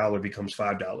 $1 becomes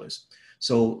 $5.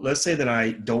 So let's say that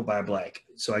I don't buy Black.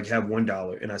 So I have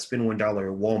 $1 and I spend $1 at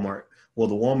Walmart. Well,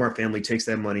 the Walmart family takes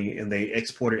that money and they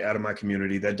export it out of my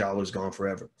community. That dollar is gone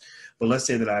forever. But let's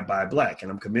say that I buy Black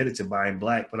and I'm committed to buying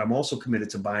Black, but I'm also committed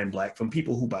to buying Black from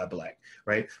people who buy Black,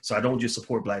 right? So I don't just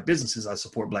support Black businesses. I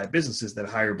support Black businesses that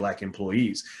hire Black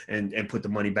employees and put the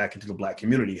money back into the Black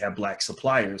community, have Black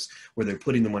suppliers where they're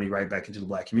putting the money right back into the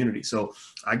Black community. So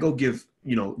I go give,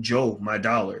 Joe my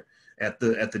dollar at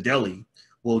the deli.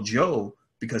 Well, Joe,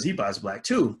 because he buys Black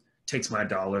too, takes my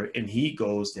dollar and he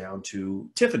goes down to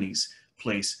Tiffany's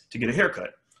place to get a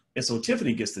haircut. And so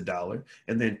Tiffany gets the dollar,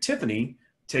 and then Tiffany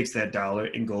takes that dollar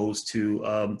and goes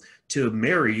to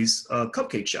Mary's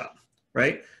cupcake shop,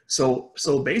 right? So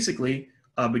basically,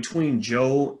 between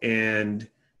Joe and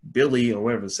Billy, or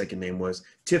whatever the second name was,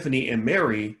 Tiffany and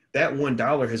Mary, that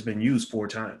 $1 has been used 4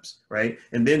 times, right?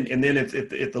 And then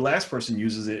if the last person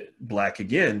uses it, Black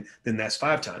again, then that's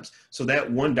 5 times. So that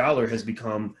 $1 has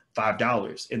become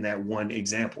 $5 in that one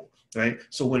example, right?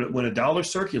 So when a dollar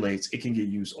circulates, it can get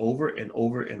used over and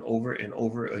over and over and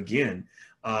over again.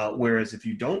 Whereas if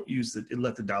you don't use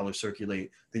let the dollar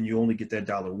circulate, then you only get that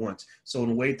dollar once. So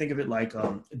in a way, think of it like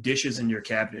dishes in your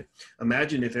cabinet.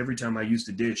 Imagine if every time I used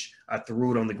a dish, I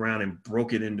threw it on the ground and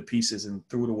broke it into pieces and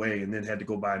threw it away and then had to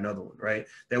go buy another one, right?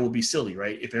 That would be silly,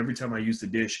 right? If every time I used a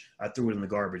dish, I threw it in the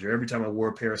garbage, or every time I wore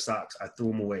a pair of socks, I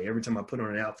threw them away. Every time I put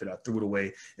on an outfit, I threw it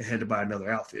away and had to buy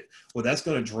another outfit. Well, that's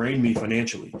going to drain me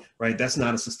financially, right? That's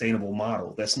not a sustainable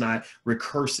model. That's not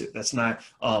recursive. That's not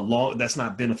that's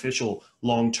not beneficial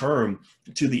long-term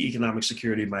to the economic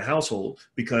security of my household,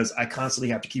 because I constantly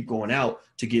have to keep going out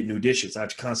to get new dishes. I have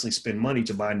to constantly spend money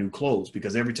to buy new clothes,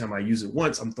 because every time I use it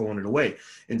once, I'm throwing it away.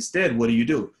 Instead, what do?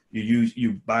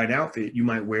 You buy an outfit, you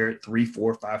might wear it 300,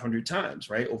 400, 500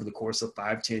 times, right? Over the course of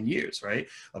 5, 10 years, right?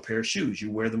 A pair of shoes, you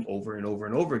wear them over and over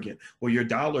and over again. Well, your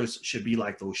dollars should be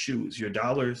like those shoes. Your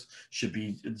dollars should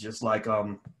be just like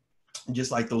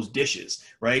those dishes,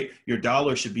 right? Your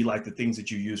dollar should be like the things that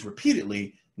you use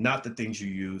repeatedly, not the things you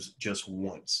use just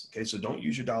once. Okay, so don't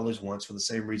use your dollars once for the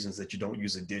same reasons that you don't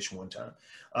use a dish one time.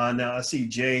 Now I see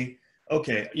Jay.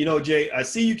 Okay, Jay, I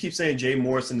see you keep saying Jay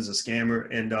Morrison is a scammer,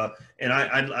 and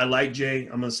I like Jay.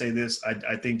 I'm gonna say this.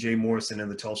 I think Jay Morrison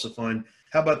and the Tulsa Fund.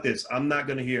 How about this? I'm not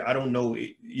gonna hear. I don't know.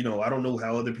 I don't know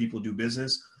how other people do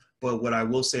business, but what I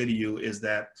will say to you is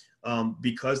that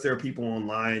because there are people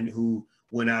online who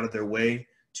went out of their way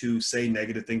to say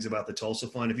negative things about the Tulsa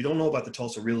Fund. If you don't know about the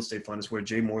Tulsa Real Estate Fund, it's where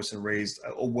Jay Morrison raised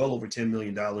well over $10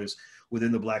 million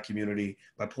within the Black community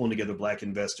by pulling together Black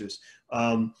investors.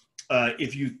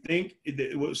 If you think,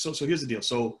 so here's the deal.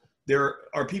 So there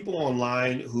are people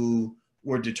online who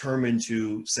were determined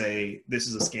to say, this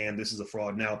is a scam, this is a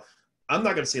fraud. Now, I'm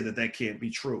not going to say that that can't be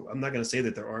true. I'm not going to say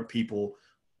that there aren't people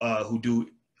who do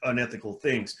unethical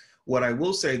things. What I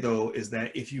will say, though, is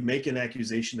that if you make an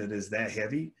accusation that is that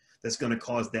heavy, that's going to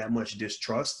cause that much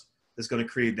distrust, that's going to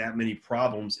create that many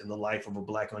problems in the life of a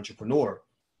Black entrepreneur,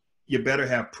 you better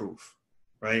have proof,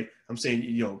 right? I'm saying,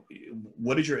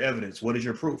 what is your evidence? What is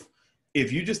your proof?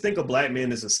 If you just think a Black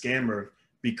man is a scammer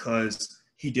because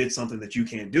he did something that you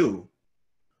can't do,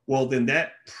 well, then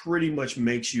that pretty much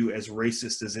makes you as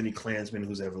racist as any Klansman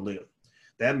who's ever lived.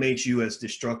 That makes you as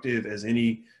destructive as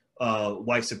any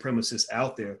white supremacists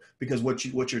out there, because what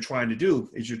you're trying to do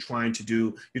is you're trying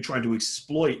to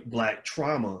exploit Black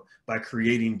trauma by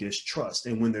creating distrust.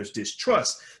 And when there's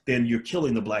distrust, then you're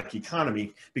killing the Black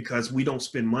economy, because we don't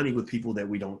spend money with people that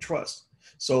we don't trust.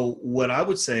 So what I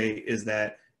would say is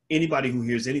that anybody who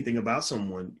hears anything about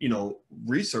someone,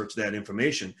 research that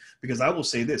information, because I will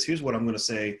say this. Here's what I'm going to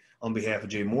say on behalf of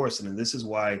Jay Morrison, and this is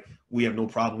why we have no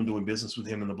problem doing business with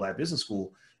him in the Black Business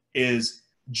School, is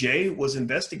Jay was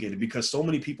investigated because so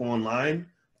many people online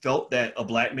felt that a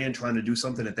Black man trying to do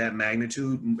something at that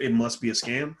magnitude, it must be a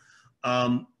scam.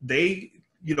 The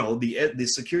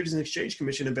Securities and Exchange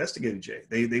Commission investigated Jay.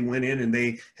 They went in and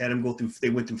they had him they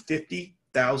went through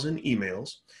 50,000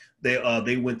 emails.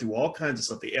 They went through all kinds of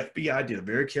stuff. The FBI did a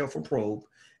very careful probe,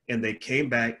 and they came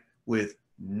back with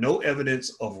no evidence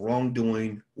of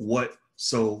wrongdoing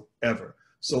whatsoever.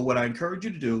 So what I encourage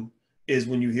you to do is,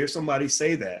 when you hear somebody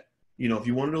say that, if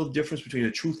you want to know the difference between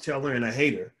a truth teller and a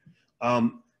hater,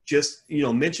 just,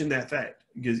 mention that fact,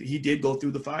 because he did go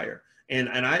through the fire. And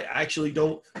I'm actually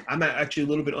a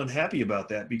little bit unhappy about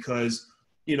that, because,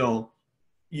 you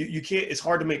can't, it's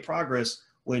hard to make progress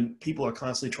when people are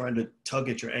constantly trying to tug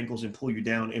at your ankles and pull you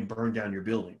down and burn down your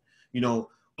building.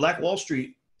 Black Wall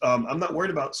Street, I'm not worried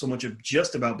about so much of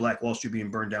just about Black Wall Street being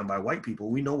burned down by white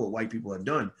people. We know what white people have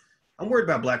done. I'm worried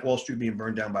about Black Wall Street being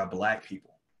burned down by Black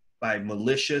people, by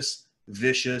malicious,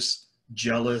 vicious,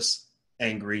 jealous,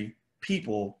 angry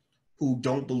people who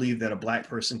don't believe that a Black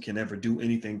person can ever do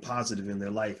anything positive in their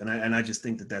life. And I just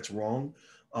think that that's wrong.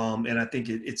 And I think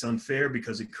it's unfair,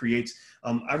 because it creates,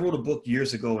 I wrote a book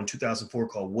years ago in 2004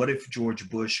 called What If George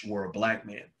Bush Were a Black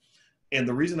Man? And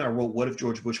the reason I wrote What If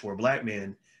George Bush Were a Black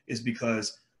Man is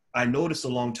because I noticed a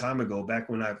long time ago, back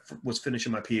when I was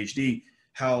finishing my PhD,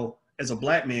 how as a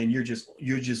Black man, you're just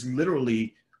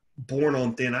literally born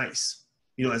on thin ice.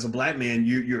 As a Black man,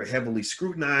 you're heavily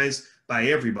scrutinized by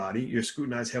everybody. You're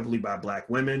scrutinized heavily by Black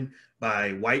women,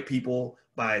 by white people,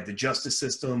 by the justice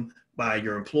system, by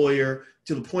your employer,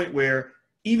 to the point where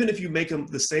even if you make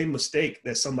the same mistake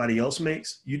that somebody else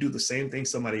makes, you do the same thing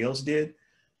somebody else did,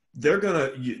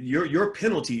 your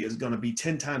penalty is gonna be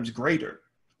 10 times greater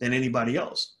than anybody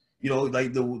else. You know,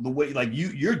 like the way, like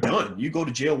you're done. You go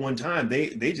to jail one time,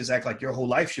 they just act like your whole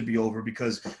life should be over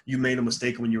because you made a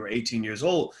mistake when you were 18 years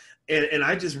old. And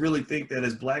I just really think that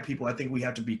as Black people, I think we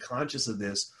have to be conscious of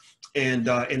this, and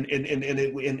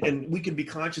we can be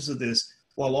conscious of this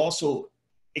while also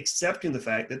accepting the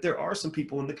fact that there are some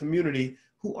people in the community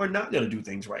who are not going to do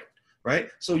things right,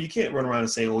 right? So you can't run around and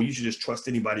say, oh, you should just trust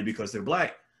anybody because they're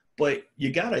Black, but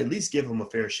you got to at least give them a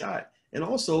fair shot, and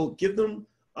also give them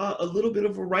a little bit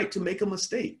of a right to make a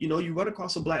mistake. You know, you run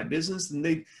across a Black business and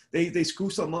they screw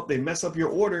something up, they mess up your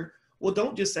order. Well,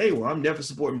 don't just say, well, I'm never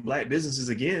supporting Black businesses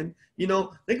again. You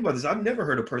know, think about this. I've never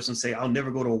heard a person say, I'll never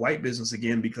go to a white business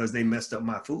again because they messed up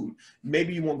my food.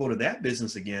 Maybe you won't go to that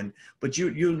business again, but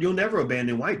you'll never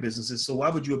abandon white businesses. So why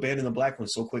would you abandon the Black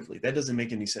ones so quickly? That doesn't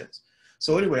make any sense.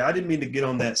 So anyway, I didn't mean to get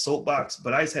on that soapbox,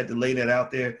 but I just had to lay that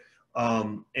out there.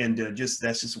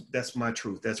 That's my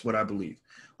truth. That's what I believe.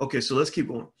 Okay, so let's keep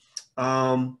going.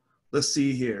 Let's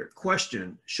see here.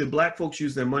 Question: should Black folks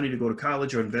use their money to go to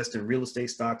college or invest in real estate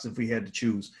stocks if we had to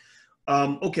choose?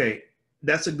 Okay,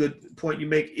 that's a good point you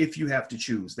make. If you have to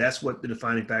choose, that's what the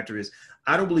defining factor is.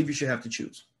 I don't believe you should have to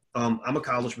choose. I'm a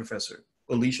college professor.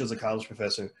 Alicia's a college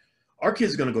professor. Our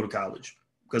kids are going to go to college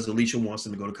because Alicia wants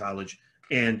them to go to college.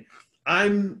 And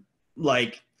I'm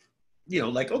like, you know,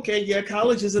 like, okay, yeah,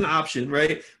 college is an option,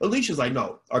 right? Alicia's like,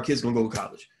 no, our kids gonna go to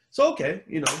college. So, okay,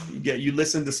 you know, you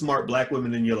listen to smart Black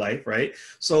women in your life, right?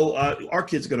 So our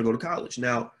kids are gonna go to college.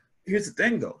 Now, here's the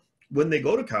thing though, when they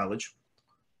go to college,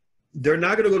 they're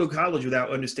not gonna go to college without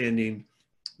understanding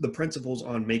the principles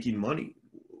on making money,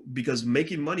 because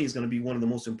making money is gonna be one of the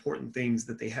most important things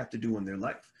that they have to do in their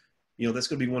life. You know, that's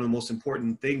gonna be one of the most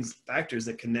important factors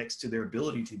that connects to their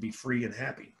ability to be free and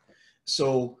happy.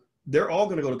 So they're all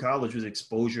going to go to college with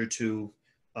exposure to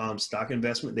stock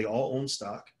investment. They all own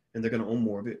stock, and they're going to own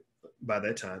more of it by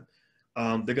that time.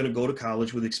 They're going to go to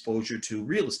college with exposure to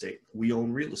real estate. We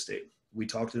own real estate. We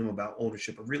talk to them about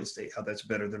ownership of real estate, how that's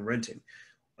better than renting.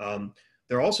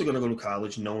 They're also going to go to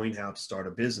college knowing how to start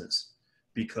a business,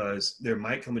 because there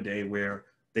might come a day where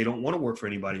they don't want to work for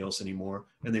anybody else anymore,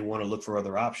 and they want to look for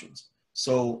other options.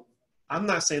 So I'm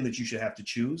not saying that you should have to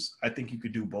choose. I think you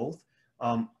could do both.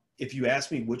 If you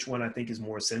ask me which one I think is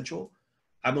more essential,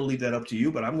 I'm going to leave that up to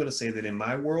you. But I'm going to say that in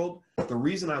my world, the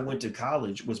reason I went to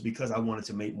college was because I wanted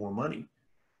to make more money.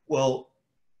 Well,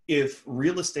 if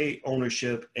real estate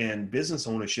ownership and business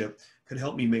ownership could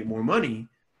help me make more money,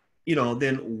 you know,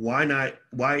 then why not?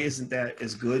 Why isn't that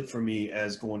as good for me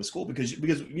as going to school? Because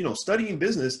you know, studying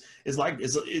business is like,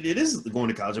 it is going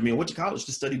to college. I mean, I went to college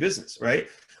to study business, right?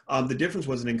 The difference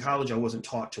was that in college, I wasn't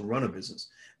taught to run a business.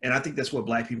 And I think that's what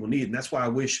Black people need. And that's why I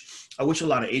wish a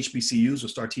lot of HBCUs would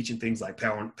start teaching things like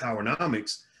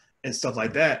powernomics and stuff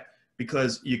like that,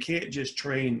 because you can't just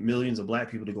train millions of Black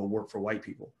people to go work for white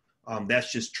people.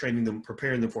 That's just training them,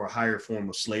 preparing them for a higher form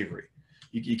of slavery.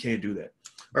 You can't do that.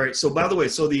 All right. So by the way,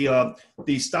 so the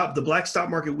Black Stock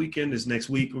Market Weekend is next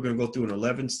week. We're going to go through an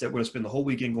 11-step. We're going to spend the whole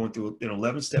weekend going through an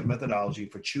 11-step methodology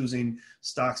for choosing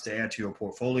stocks to add to your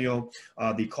portfolio.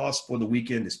 The cost for the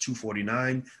weekend is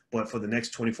 $249, but for the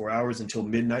next 24 hours until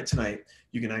midnight tonight,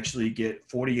 you can actually get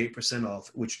 48%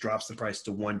 off, which drops the price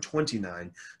to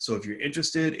 $129. So if you're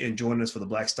interested in joining us for the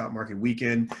Black Stock Market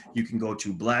Weekend, you can go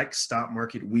to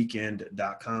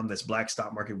blackstockmarketweekend.com. That's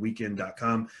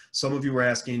blackstockmarketweekend.com. Some of you were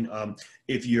asking,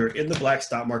 if you're in the Black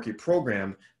Stock Market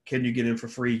program, can you get in for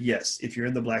free? Yes, if you're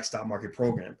in the Black Stock Market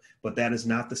program, but that is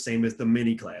not the same as the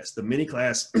mini class. The mini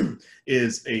class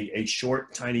is a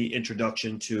short, tiny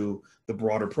introduction to the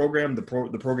broader program. The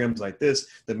program's like this.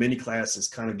 The mini class is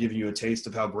kind of giving you a taste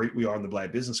of how great we are in the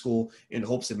Black Business School, in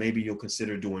hopes that maybe you'll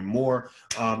consider doing more.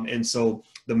 And so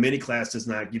the mini class does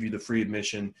not give you the free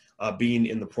admission. Being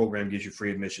in the program gives you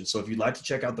free admission. So if you'd like to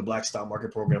check out the Black Stock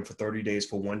Market Program for 30 days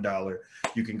for $1,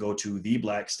 you can go to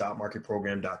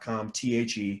theblackstockmarketprogram.com,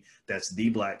 THE, that's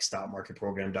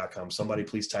theblackstockmarketprogram.com. Somebody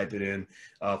please type it in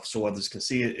so others can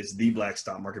see it. It's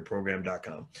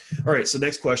theblackstockmarketprogram.com. All right, so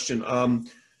next question.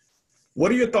 What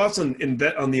are your thoughts on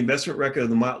the investment record of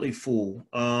the Motley Fool?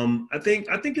 I think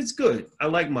it's good. I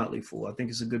like Motley Fool. I think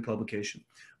it's a good publication.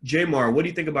 Jamar, what do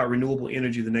you think about renewable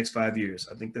energy the next 5 years?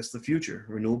 I think that's the future.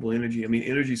 Renewable energy. I mean,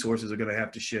 energy sources are going to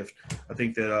have to shift. I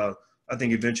think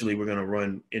eventually we're going to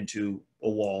run into a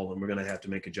wall and we're going to have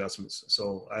to make adjustments.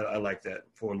 So I like that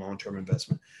for a long-term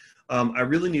investment. I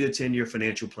really need a 10-year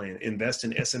financial plan. Invest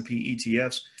in S&P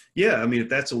ETFs. Yeah, I mean, if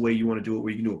that's a way you want to do it,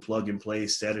 where you can do a plug and play,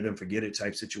 set it and forget it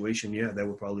type situation, yeah, that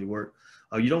would probably work.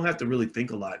 You don't have to really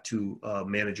think a lot to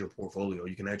manage your portfolio.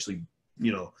 You can actually,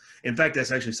 you know, in fact,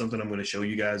 that's actually something I'm going to show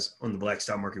you guys on the Black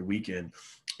Stock Market Weekend,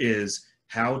 is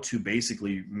how to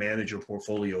basically manage your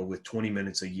portfolio with 20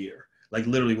 minutes a year. Like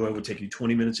literally where it would take you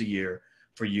 20 minutes a year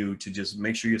for you to just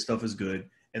make sure your stuff is good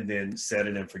and then set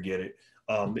it and forget it.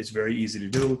 It's very easy to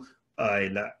do.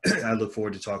 And I look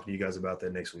forward to talking to you guys about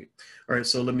that next week. All right,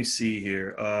 so let me see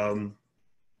here.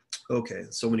 Okay,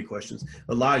 so many questions.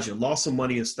 Elijah, lost some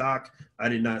money in stock. I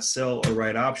did not sell or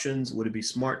write options. Would it be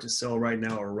smart to sell right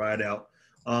now or ride out?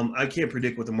 I can't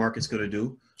predict what the market's going to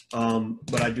do,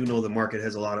 but I do know the market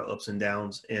has a lot of ups and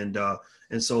downs. And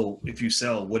so if you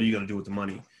sell, what are you going to do with the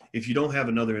money? If you don't have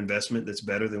another investment that's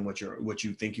better than what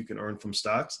you think you can earn from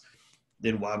stocks,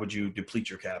 then why would you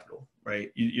deplete your capital,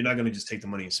 right? You're not going to just take the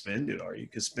money and spend it, are you?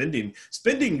 Because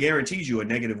spending guarantees you a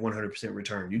negative 100%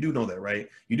 return. You do know that, right?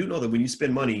 You do know that when you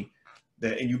spend money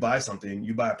and you buy something,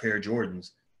 you buy a pair of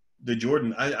Jordans. I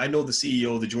know the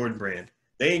CEO of the Jordan brand.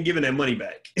 They ain't giving that money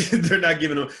back. They're not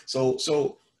giving them. So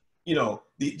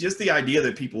just the idea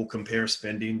that people compare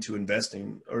spending to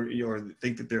investing, or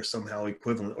think that they're somehow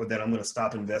equivalent, or that I'm going to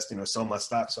stop investing or sell my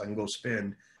stock so I can go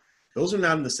spend. Those are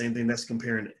not in the same thing. That's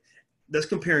comparing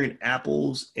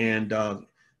apples and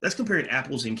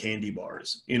candy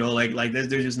bars. Like they're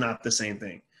just not the same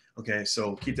thing. Okay,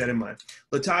 so keep that in mind.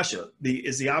 Latasha,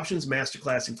 is the options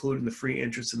masterclass included in the free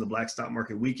interest in the Black Stock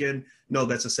Market Weekend? No,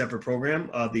 that's a separate program.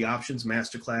 The options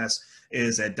masterclass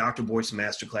is at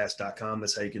drboycemasterclass.com.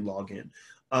 That's how you can log in.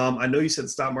 I know you said the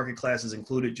stock market class is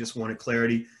included. Just wanted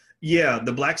clarity. Yeah,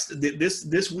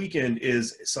 this weekend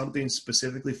is something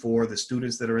specifically for the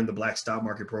students that are in the Black Stock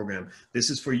Market program. This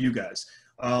is for you guys.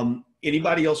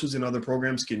 Anybody else who's in other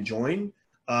programs can join.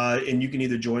 And you can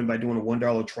either join by doing a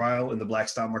 $1 trial in the Black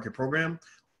Stock Market program,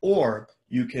 or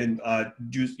you can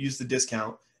use the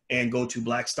discount and go to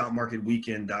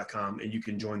blackstockmarketweekend.com and you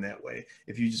can join that way.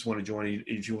 If you just want to join,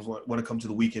 if you want to come to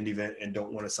the weekend event and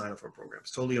don't want to sign up for a program,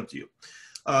 it's totally up to you.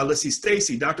 Let's see,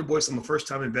 Stacy, Dr. Boyce, I'm a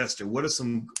first-time investor. What are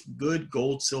some good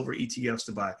gold, silver ETFs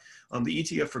to buy? The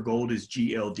ETF for gold is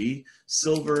GLD.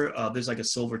 Silver, there's like a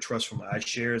silver trust from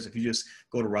iShares. If you just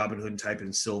go to Robinhood and type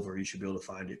in silver, you should be able to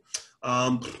find it.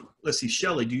 Let's see,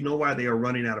 Shelly, do you know why they are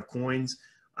running out of coins?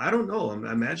 I don't know.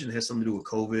 I imagine it has something to do with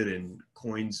COVID and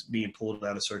coins being pulled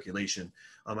out of circulation.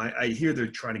 I hear they're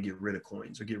trying to get rid of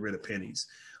coins or get rid of pennies.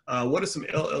 What are some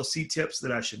LLC tips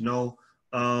that I should know?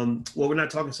 Well, we're not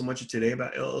talking so much today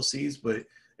about LLCs, but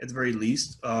at the very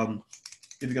least,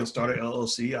 if you're going to start an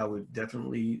LLC, I would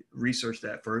definitely research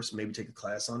that first, maybe take a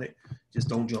class on it. Just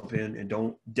don't jump in and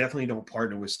definitely don't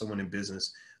partner with someone in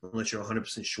business unless you're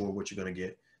 100% sure what you're going to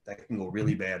get. That can go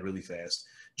really bad, really fast.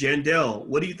 Jandel,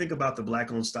 what do you think about the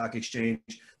Black-owned stock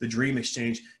exchange, the Dream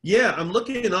Exchange? Yeah, I'm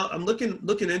looking into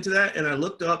that, and I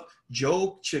looked up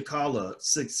Joe Cicala,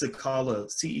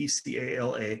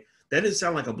 C-E-C-A-L-A. That didn't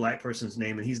sound like a black person's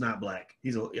name, and he's not black.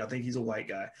 I think he's a white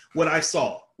guy. What I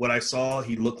saw,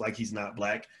 he looked like he's not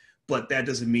black, but that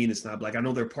doesn't mean it's not black. I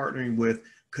know they're partnering with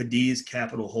Cadiz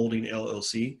Capital Holding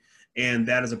LLC, and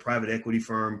that is a private equity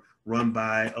firm run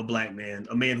by a black man,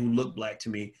 a man who looked black to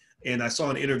me. And I saw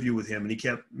an interview with him, and he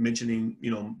kept mentioning,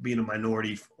 being a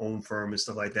minority-owned firm and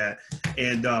stuff like that.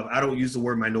 And I don't use the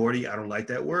word minority. I don't like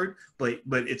that word, but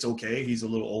it's okay. He's a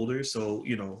little older, so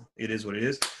it is what it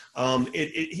is.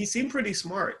 He seemed pretty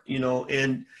smart,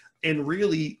 and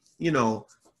really, I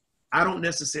don't want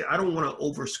to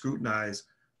over scrutinize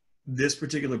this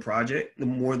particular project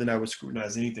more than I would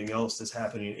scrutinize anything else that's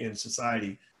happening in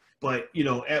society. But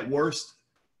at worst,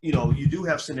 you do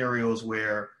have scenarios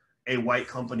where a white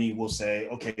company will say,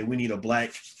 okay, we need a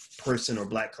black person or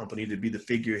black company to be the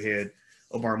figurehead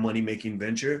of our money-making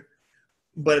venture.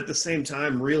 But at the same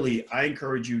time, really, I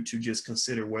encourage you to just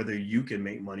consider whether you can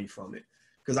make money from it.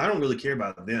 Because I don't really care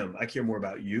about them. I care more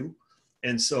about you.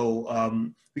 And so,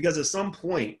 because at some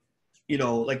point,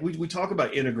 like we talk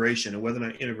about integration and whether or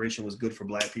not integration was good for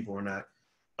black people or not.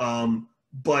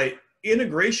 But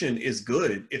integration is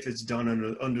good if it's done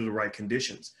under the right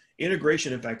conditions.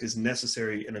 Integration, in fact, is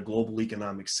necessary in a global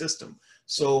economic system.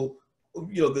 So,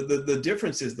 the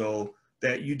difference is, though,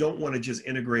 that you don't want to just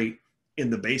integrate in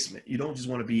the basement. You don't just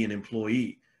want to be an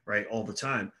employee, right, all the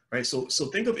time, right? So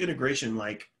think of integration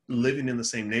like living in the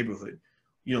same neighborhood.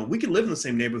 We can live in the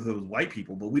same neighborhood with white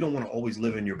people, but we don't want to always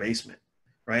live in your basement,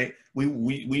 right?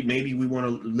 Maybe we want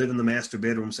to live in the master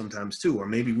bedroom sometimes too, or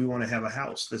maybe we want to have a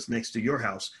house that's next to your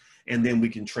house, and then we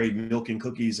can trade milk and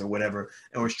cookies or whatever,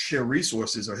 or share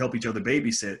resources or help each other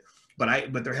babysit.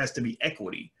 But there has to be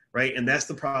equity, right? And that's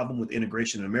the problem with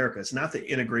integration in America. It's not that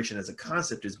integration as a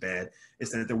concept is bad,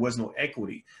 it's that there was no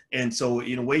equity. And so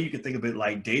in a way you can think of it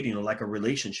like dating or like a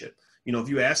relationship. If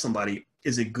you ask somebody,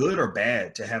 is it good or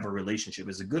bad to have a relationship?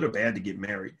 Is it good or bad to get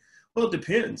married? Well, it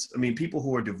depends. I mean, people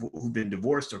who've been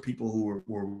divorced or people who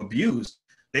were abused,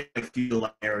 they feel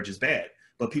like marriage is bad.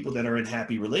 but people that are in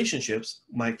happy relationships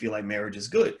might feel like marriage is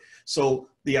good. So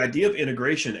the idea of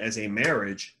integration as a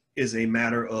marriage is a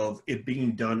matter of it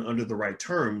being done under the right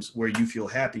terms where you feel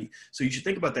happy. So you should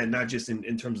think about that not just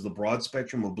in terms of the broad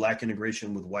spectrum of Black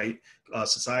integration with white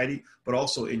society, but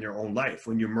also in your own life.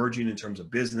 When you're merging in terms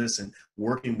of business and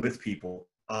working with people,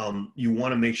 you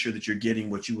want to make sure that you're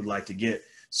getting what you would like to get.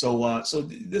 So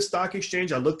this stock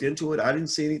exchange, I looked into it. I didn't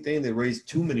see anything that raised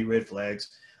too many red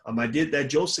flags. I did that.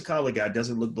 Joe Cicala guy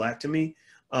doesn't look Black to me,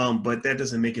 but that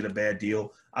doesn't make it a bad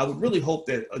deal. I would really hope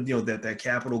that, that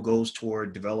capital goes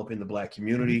toward developing the Black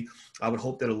community. I would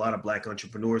hope that a lot of Black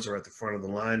entrepreneurs are at the front of the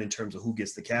line in terms of who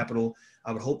gets the capital.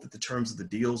 I would hope that the terms of the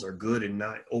deals are good and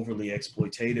not overly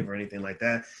exploitative or anything like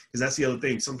that. Because that's the other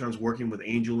thing. Sometimes working with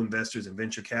angel investors and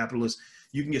venture capitalists,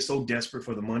 you can get so desperate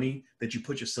for the money that you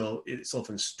put yourself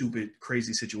in stupid,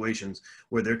 crazy situations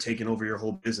where they're taking over your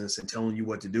whole business and telling you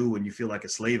what to do and you feel like a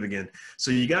slave again. So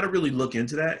you got to really look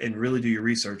into that and really do your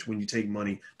research when you take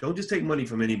money. Don't just take money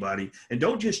from anybody, and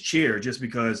don't just cheer just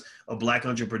because a Black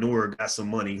entrepreneur got some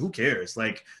money. Who cares?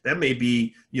 Like, that may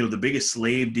be, the biggest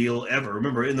slave deal ever.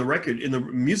 Remember, in the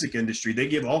music industry, they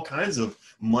give all kinds of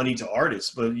money to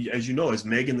artists. But as you know, as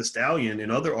Megan Thee Stallion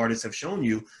and other artists have shown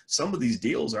you, some of these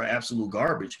deals are absolute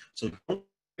garbage. So don't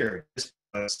care if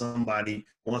somebody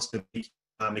wants to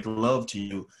make love to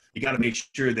you. You got to make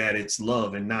sure that it's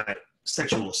love and not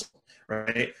sexual assault,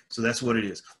 right? So that's what it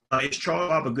is. Is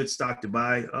Charles a good stock to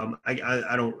buy?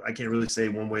 I can't really say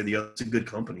one way or the other. It's a good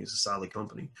company. It's a solid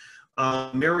company.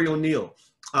 Mary O'Neill.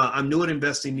 I'm new at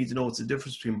investing. Need to know what's the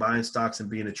difference between buying stocks and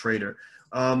being a trader.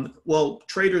 Well,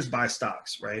 traders buy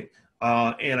stocks, right?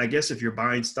 And I guess if you're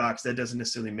buying stocks, that doesn't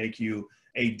necessarily make you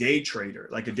a day trader.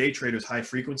 Like, a day trader is high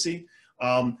frequency,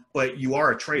 but you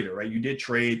are a trader, right? You did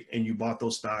trade and you bought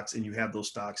those stocks and you have those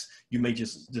stocks. You may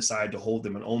just decide to hold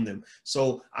them and own them.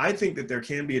 So I think that there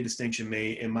can be a distinction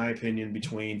made, in my opinion,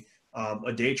 between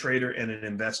a day trader and an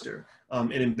investor.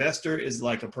 An investor is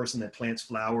like a person that plants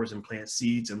flowers and plants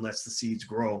seeds and lets the seeds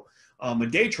grow. A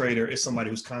day trader is somebody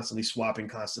who's constantly swapping,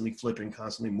 constantly flipping,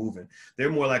 constantly moving.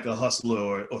 They're more like a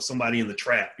hustler or somebody in the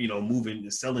trap, moving,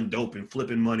 selling dope and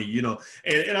flipping money,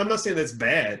 and I'm not saying that's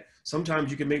bad. Sometimes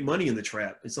you can make money in the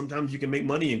trap, and sometimes you can make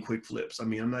money in quick flips. I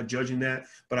mean, I'm not judging that,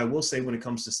 but I will say when it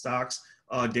comes to stocks,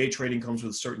 day trading comes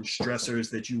with certain stressors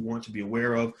that you want to be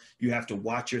aware of. You have to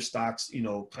watch your stocks,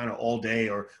 kind of all day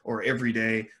or every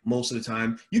day, most of the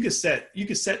time. You can set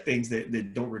things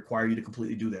that don't require you to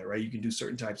completely do that, right? You can do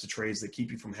certain types of trades that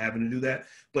keep you from having to do that,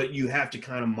 but you have to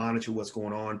kind of monitor what's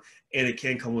going on, and it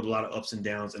can come with a lot of ups and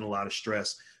downs and a lot of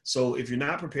stress. So if you're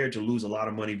not prepared to lose a lot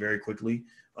of money very quickly,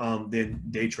 then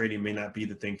day trading may not be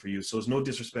the thing for you. So it's no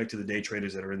disrespect to the day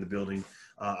traders that are in the building.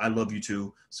 I love you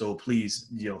too. So please,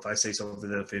 if I say something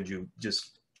that offends you,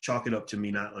 just chalk it up to me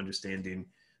not understanding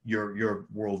your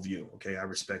worldview. Okay, I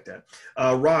respect that.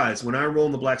 Rise, when I enroll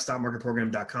in the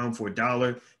blackstockmarketprogram.com for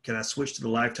 $1, can I switch to the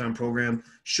lifetime program?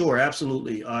 Sure,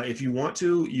 absolutely. If you want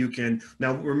to, you can.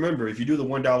 Now, remember, if you do the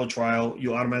 $1 trial,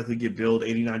 you automatically get billed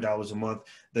 $89 a month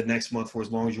the next month for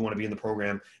as long as you want to be in the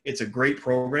program. It's a great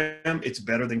program. It's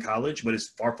better than college, but it's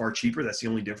far, far cheaper. That's the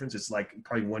only difference. It's like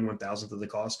probably 1/1000th of the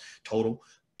cost total.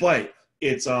 But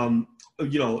it's,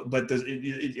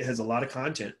 it has a lot of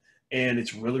content. And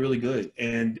it's really, really good.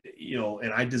 And,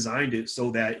 and I designed it so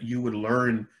that you would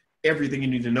learn everything you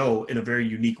need to know in a very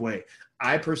unique way.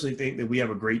 I personally think that we have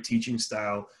a great teaching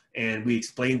style, and we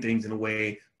explain things in a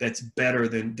way that's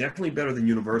definitely better than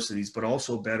universities, but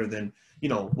also better than,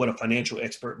 what a financial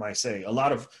expert might say. A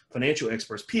lot of financial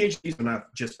experts, PhDs are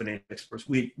not just financial experts.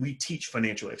 We teach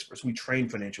financial experts. We train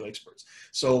financial experts.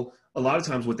 So a lot of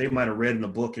times what they might have read in a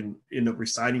book and end up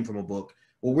reciting from a book,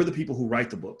 well, we're the people who write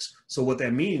the books. So what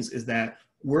that means is that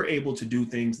we're able to do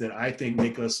things that I think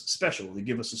make us special. They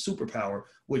give us a superpower,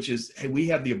 which is, hey, we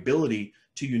have the ability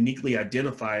to uniquely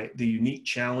identify the unique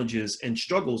challenges and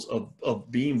struggles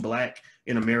of being Black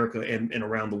in America and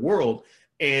around the world,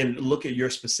 and look at your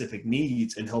specific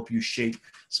needs and help you shape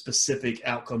specific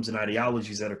outcomes and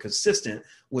ideologies that are consistent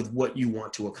with what you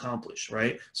want to accomplish,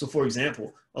 right? So for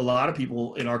example, a lot of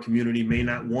people in our community may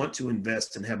not want to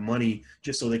invest and have money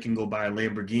just so they can go buy a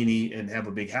Lamborghini and have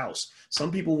a big house.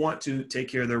 Some people want to take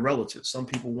care of their relatives. Some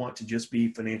people want to just be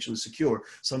financially secure.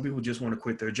 Some people just want to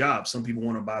quit their job. Some people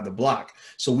want to buy the block.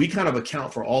 So we kind of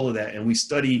account for all of that, and we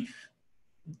study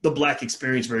the Black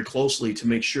experience very closely to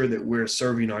make sure that we're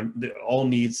serving all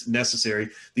needs necessary.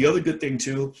 The other good thing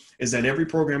too is that every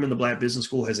program in the Black Business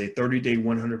School has a 30-day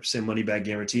 100% money back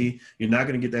guarantee. You're not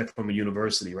going to get that from a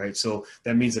university, right? So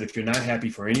that means that if you're not happy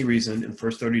for any reason in the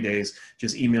first 30 days,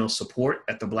 just email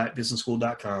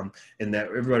support@theblackbusinessschool.com, and that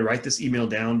everybody write this email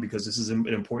down because this is an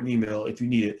important email if you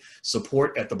need it.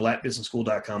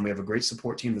 Support@theblackbusinessschool.com. We have a great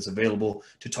support team that's available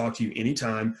to talk to you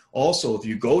anytime. Also, if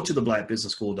you go to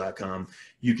theblackbusinessschool.com,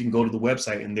 you can go to the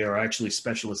website and there are actually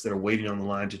specialists that are waiting on the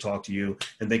line to talk to you,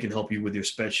 and they can help you with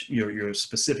your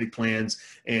specific plans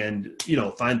and, you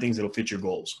know, find things that'll fit your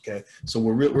goals. Okay. So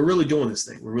we're really doing this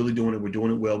thing. We're really doing it. We're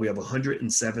doing it well. We have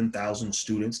 107,000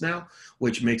 students now,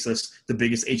 which makes us the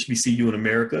biggest HBCU in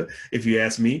America, if you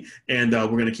ask me. And we're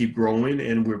going to keep growing,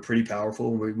 and we're pretty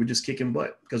powerful. We're just kicking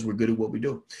butt because we're good at what we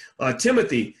do.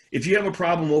 Timothy, if you have a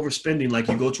problem overspending, like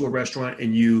you go to a restaurant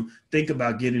and you think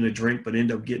about getting a drink but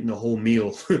end up getting a whole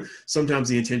meal, sometimes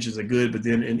the intentions are good, but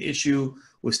then an issue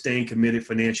with staying committed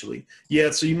financially.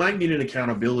 Yeah, so you might need an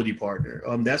accountability partner.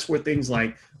 That's where things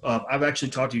like, I've actually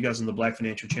talked to you guys on the Black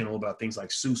Financial Channel about things like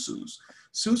SUSUs.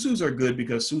 SUSUs are good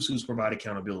because SUSUs provide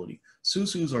accountability.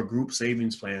 SUSUs are group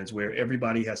savings plans where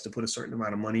everybody has to put a certain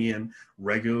amount of money in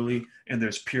regularly, and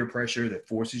there's peer pressure that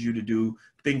forces you to do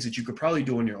things that you could probably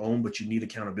do on your own, but you need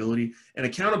accountability. And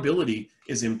accountability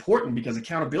is important because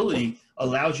accountability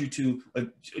allows you to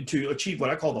achieve what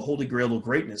I call the holy grail of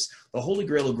greatness. The holy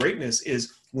grail of greatness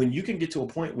is when you can get to a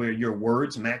point where your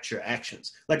words match your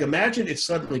actions. Like imagine if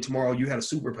suddenly tomorrow you had a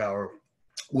superpower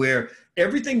where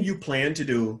everything you plan to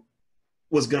do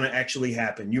was going to actually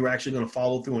happen. You were actually going to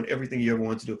follow through on everything you ever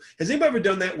wanted to do. Has anybody ever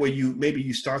done that where maybe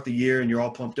you start the year and you're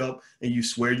all pumped up and you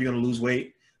swear you're going to lose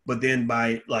weight, but then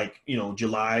by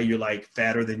July, you're like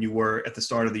fatter than you were at the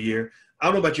start of the year? I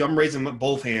don't know about you. I'm raising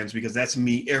both hands because that's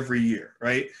me every year,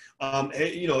 right?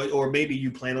 Or maybe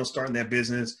you plan on starting that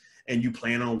business and you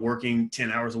plan on working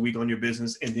 10 hours a week on your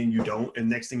business, and then you don't. And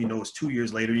next thing you know, it's 2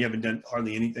 years later, you haven't done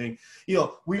hardly anything.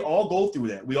 We all go through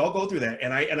that. We all go through that.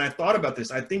 And I thought about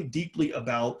this. I think deeply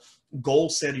about goal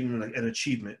setting and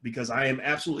achievement because I am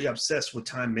absolutely obsessed with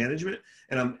time management,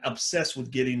 and I'm obsessed with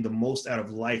getting the most out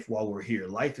of life while we're here.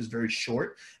 Life is very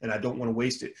short and I don't want to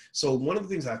waste it. So one of the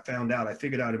things I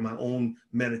figured out in my own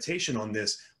meditation on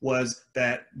this was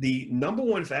that the number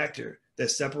one factor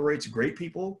that separates great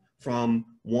people from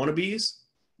wannabes,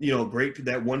 that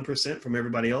 1% from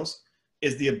everybody else,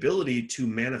 is the ability to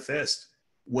manifest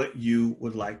what you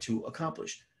would like to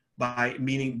accomplish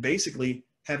meaning basically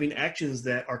having actions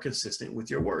that are consistent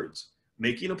with your words,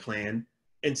 making a plan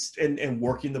and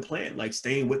working the plan, like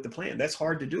staying with the plan. That's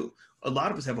hard to do. A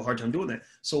lot of us have a hard time doing that.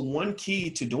 So one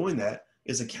key to doing that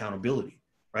is accountability.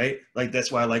 Right? Like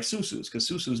that's why I like SUSUs, because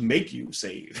SUSUs make you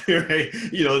save, right?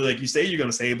 Like you say you're going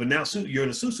to save, but now you're in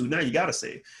a SUSU. Now you got to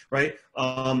save, right?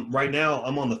 Right now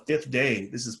I'm on the 5th day.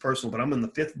 This is personal, but I'm on the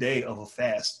 5th day of a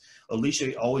fast.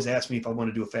 Alicia always asks me if I want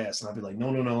to do a fast, and I'll be like, no,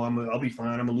 I'll be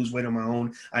fine. I'm gonna lose weight on my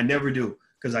own. I never do.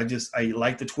 Because I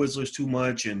like the Twizzlers too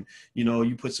much, and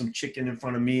you put some chicken in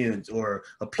front of me or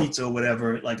a pizza or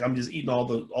whatever, like I'm just eating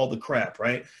all the crap,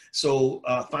 right? So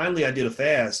finally I did a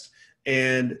fast,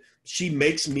 and she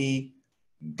makes me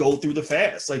go through the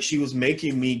fast. Like she was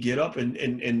making me get up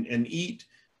and eat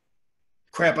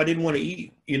crap I didn't want to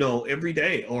eat, every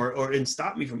day, and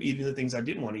stop me from eating the things I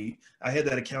didn't want to eat. I had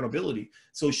that accountability.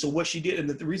 So what she did, and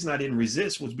the reason I didn't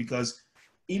resist was because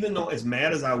even though as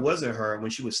mad as I was at her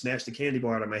when she would snatch the candy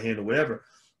bar out of my hand or whatever,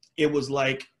 it was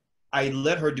like I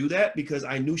let her do that because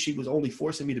I knew she was only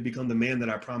forcing me to become the man that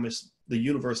I promised the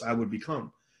universe I would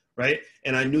become. Right.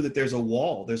 And I knew that there's a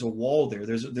wall there.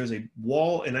 There's a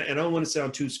wall. And I don't want to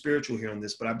sound too spiritual here on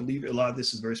this, but I believe a lot of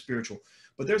this is very spiritual.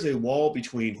 But there's a wall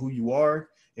between who you are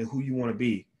and who you want to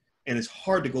be. And it's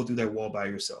hard to go through that wall by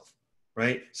yourself.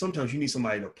 Right. Sometimes you need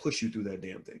somebody to push you through that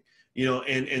damn thing,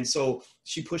 and so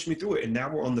she pushed me through it. And now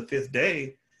we're on the 5th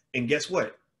day. And guess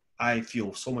what? I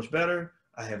feel so much better.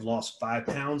 I have lost 5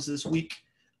 pounds this week.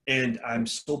 And I'm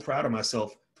so proud of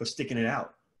myself for sticking it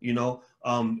out.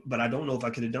 But I don't know if I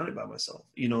could have done it by myself,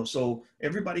 so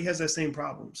everybody has that same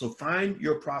problem. So find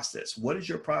your process. What is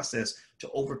your process to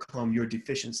overcome your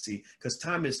deficiency? Because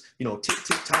time is, tick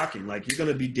tocking. Like you're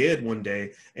going to be dead one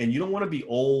day, and you don't want to be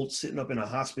old sitting up in a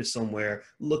hospice somewhere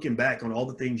looking back on all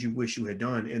the things you wish you had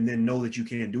done and then know that you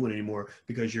can't do it anymore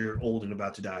because you're old and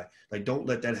about to die. Like don't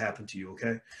let that happen to you.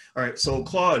 Okay. All right. So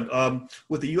Claude,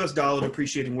 with the US dollar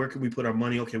depreciating, where can we put our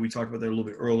money? Okay. We talked about that a little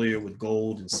bit earlier with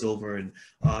gold and silver and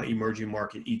emerging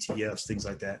market ETFs, things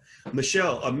like that.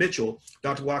 Mitchell,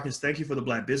 Dr. Watkins, thank you for the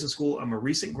Black Business School. I'm a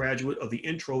recent graduate of the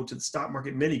Intro to the Stock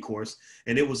Market mini course,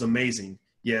 and it was amazing.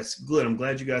 Yes, good. I'm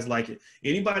glad you guys like it.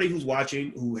 Anybody who's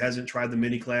watching who hasn't tried the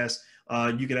mini class,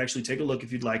 you can actually take a look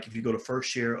if you'd like. If you go to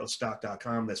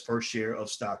firstshareofstock.com, that's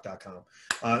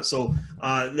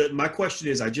firstshareofstock.com. My question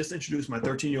is, I just introduced my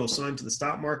 13-year-old son to the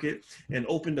stock market and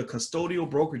opened a custodial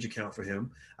brokerage account for him.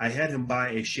 I had him buy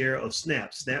a share of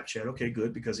Snapchat. Okay,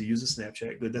 good, because he uses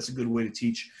Snapchat. Good. That's a good way to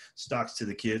teach stocks to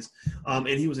the kids. And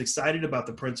he was excited about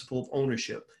the principle of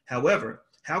ownership. However,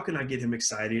 how can I get him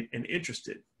excited and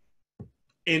interested?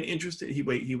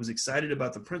 He was excited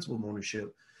about the principle of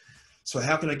ownership. So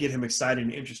how can I get him excited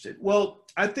and interested? Well,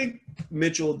 I think,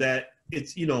 Mitchell, that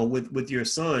it's, with your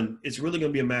son, it's really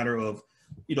going to be a matter of,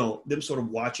 them sort of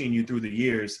watching you through the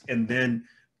years. And then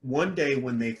one day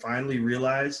when they finally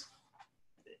realize,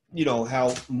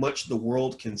 how much the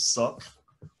world can suck,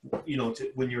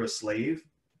 when you're a slave,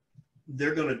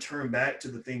 they're going to turn back to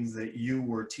the things that you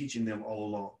were teaching them all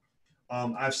along.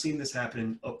 I've seen this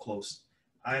happen up close.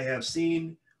 I have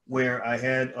seen where I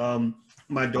had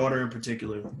my daughter in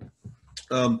particular.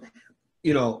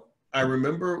 I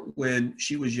remember when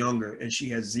she was younger and she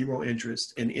had zero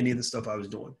interest in any of the stuff I was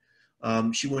doing.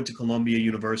 She went to Columbia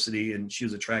University and she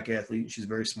was a track athlete. She's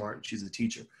very smart. And she's a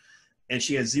teacher. And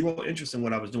she had zero interest in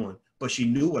what I was doing, but she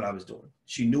knew what I was doing.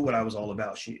 She knew what I was all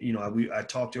about. I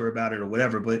talked to her about it or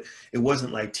whatever, but it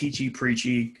wasn't like teachy,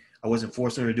 preachy. I wasn't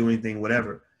forcing her to do anything,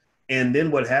 whatever. And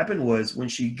then what happened was when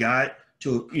she got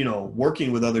to,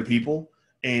 working with other people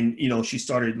and, she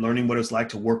started learning what it's like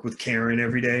to work with Karen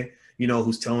every day,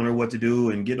 who's telling her what to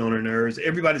do and getting on her nerves.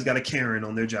 Everybody's got a Karen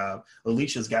on their job.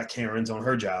 Alicia's got Karens on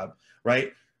her job,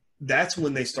 right? That's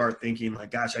when they start thinking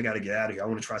like, gosh, I got to get out of here. I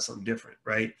want to try something different,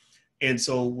 right? And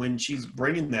so when she's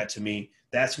bringing that to me,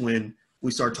 that's when we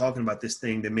start talking about this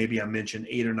thing that maybe I mentioned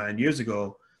 8 or 9 years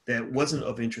ago that wasn't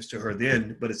of interest to her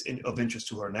then, but it's of interest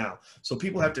to her now. So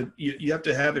people have to, you have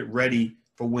to have it ready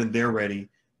for when they're ready.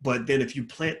 But then if you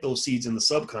plant those seeds in the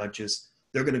subconscious,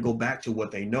 they're going to go back to what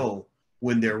they know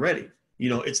when they're ready.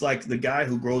 It's like the guy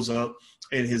who grows up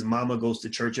and his mama goes to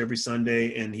church every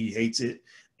Sunday and he hates it.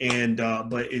 And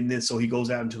then so he goes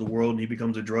out into the world and he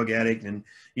becomes a drug addict and,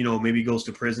 maybe he goes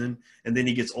to prison and then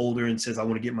he gets older and says, I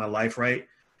want to get my life right.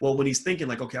 Well, when he's thinking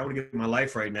like, okay, I want to get my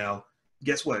life right now,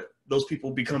 guess what? Those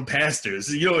people become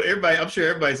pastors. I'm sure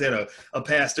everybody's had a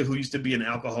pastor who used to be an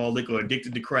alcoholic or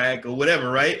addicted to crack or whatever,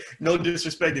 right? No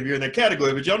disrespect if you're in that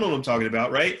category, but y'all know what I'm talking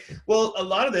about, right? Well, a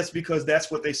lot of that's because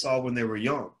that's what they saw when they were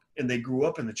young and they grew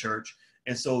up in the church.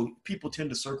 And so people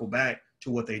tend to circle back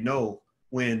to what they know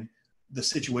when the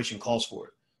situation calls for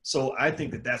it. So I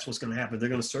think that that's what's going to happen. They're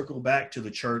going to circle back to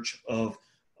the church of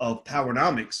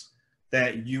powernomics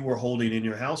that you were holding in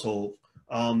your household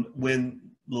when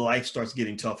life starts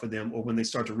getting tough for them, or when they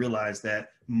start to realize that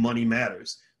money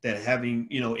matters, that having,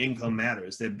 income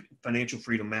matters, that financial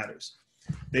freedom matters.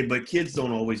 But kids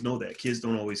don't always know that. Kids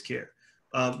don't always care.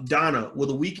 Donna, will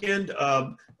the weekend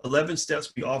 11 steps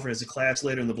be offered as a class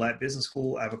later in the Black Business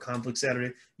School? I have a conflict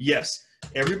Saturday. Yes.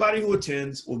 Everybody who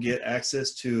attends will get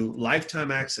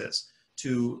lifetime access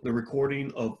to the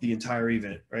recording of the entire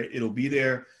event, right? It'll be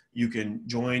there. You can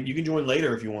join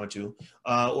later if you want to,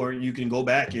 or you can go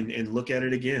back and look at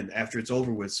it again after it's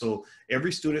over with. So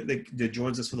every student that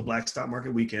joins us for the Black Stock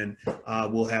Market Weekend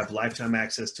will have lifetime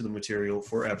access to the material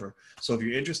forever. So if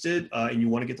you're interested and you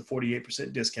want to get the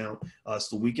 48% discount, it's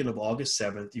the weekend of August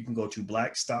 7th. You can go to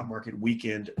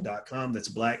blackstockmarketweekend.com. That's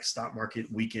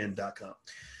blackstockmarketweekend.com.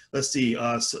 Let's see.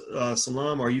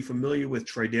 Salam, are you familiar with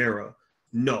Tradera?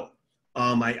 No.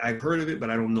 I've heard of it, but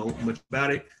I don't know much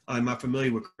about it. Am I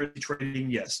familiar with currency trading?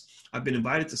 Yes. I've been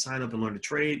invited to sign up and learn to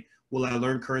trade. Will I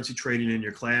learn currency trading in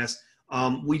your class?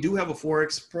 We do have a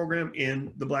Forex program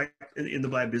in the Black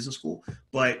Business School,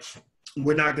 but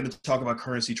we're not going to talk about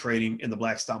currency trading in the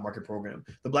Black Stock Market program.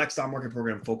 The Black Stock Market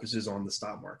program focuses on the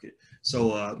stock market.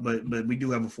 So, but we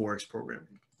do have a Forex program.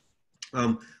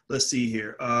 Let's see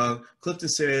here. Clifton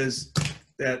says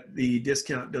that the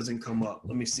discount doesn't come up.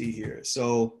 Let me see here.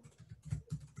 So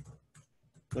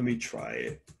let me try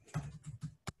it.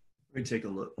 Let me take a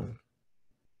look.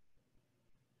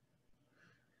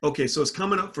 Okay, so it's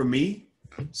coming up for me.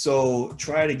 So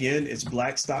try it again. It's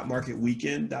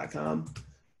blackstockmarketweekend.com.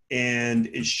 And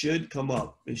it should come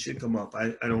up. It should come up.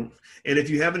 I don't. And if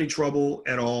you have any trouble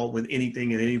at all with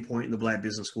anything at any point in the Black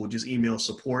Business School, just email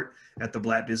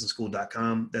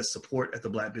support@theblackbusinessschool.com. That's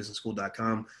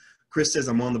support@theblackbusinessschool.com. Chris says,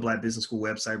 I'm on the Black Business School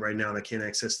website right now and I can't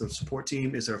access the support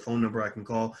team. Is there a phone number I can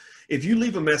call? If you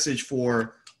leave a message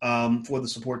for the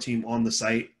support team on the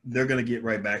site, they're going to get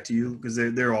right back to you because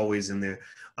they're always in there.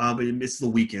 But it's the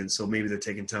weekend, so maybe they're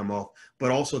taking time off.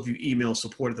 But also, if you email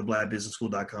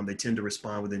support@theblackbusinessschool.com, they tend to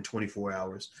respond within 24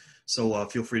 hours. So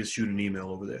feel free to shoot an email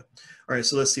over there. All right,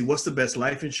 so let's see. What's the best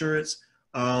life insurance?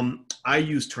 I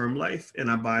use term life,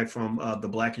 and I buy from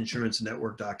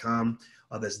theblackInsuranceNetwork.com.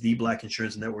 That's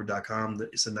theblackInsuranceNetwork.com.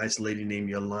 It's a nice lady named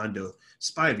Yolanda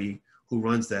Spivey who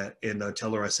runs that, and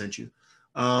tell her I sent you.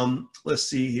 Let's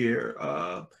see here.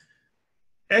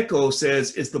 Echo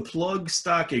says, is the plug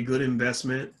stock a good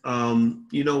investment?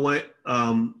 You know what?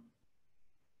 I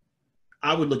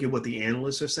would look at what the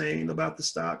analysts are saying about the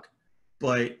stock,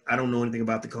 but I don't know anything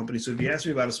about the company. So if you ask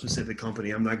me about a specific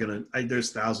company, I'm not going to,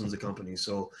 there's thousands of companies,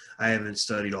 so I haven't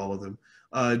studied all of them.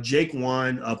 Jake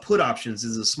Wan, put options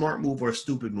is a smart move or a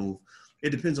stupid move.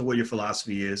 It depends on what your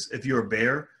philosophy is. If you're a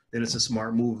bear, then it's a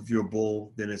smart move. If you're a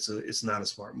bull, then it's not a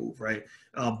smart move, right?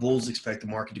 Bulls expect the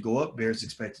market to go up. Bears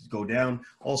expect it to go down.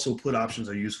 Also, put options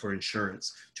are used for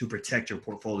insurance to protect your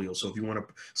portfolio. So if you want to,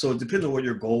 so it depends on what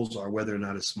your goals are, whether or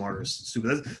not it's smart or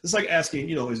stupid. It's like asking,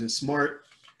 is it smart?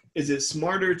 Is it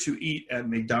smarter to eat at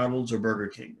McDonald's or Burger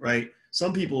King, right?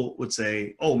 Some people would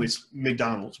say, oh, it's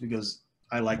McDonald's because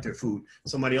I like their food.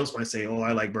 Somebody else might say, oh,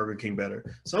 I like Burger King better.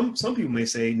 Some people may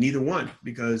say neither one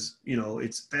because,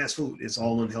 it's fast food. It's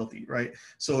all unhealthy, right?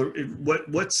 So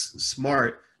what's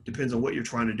smart depends on what you're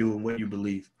trying to do and what you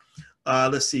believe.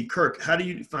 Let's see, Kirk, how do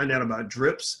you find out about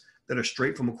drips that are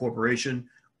straight from a corporation?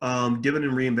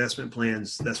 Dividend reinvestment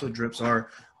plans, that's what drips are.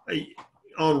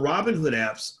 On Robinhood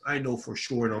apps, I know for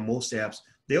sure, and on most apps,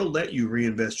 they'll let you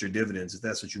reinvest your dividends if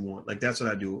that's what you want. Like that's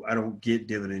what I do. I don't get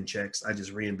dividend checks. I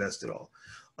just reinvest it all.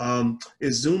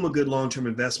 Is Zoom a good long-term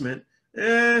investment?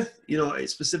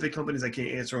 Specific companies I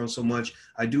can't answer on so much.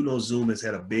 I do know Zoom has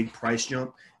had a big price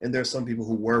jump, and there are some people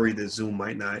who worry that Zoom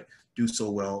might not do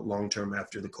so well long-term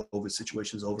after the COVID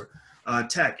situation is over.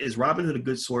 Tech, is Robinhood a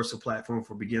good source of platform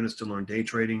for beginners to learn day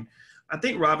trading? I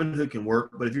think Robinhood can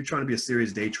work, but if you're trying to be a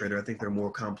serious day trader, I think there are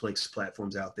more complex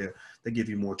platforms out there that give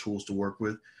you more tools to work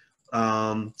with.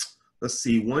 Let's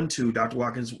see, Dr.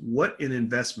 Watkins, what in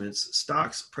investments,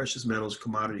 stocks, precious metals,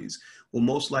 commodities will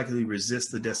most likely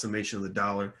resist the decimation of the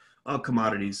dollar?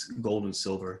 Commodities, gold and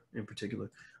silver in particular.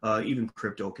 Even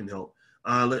crypto can help.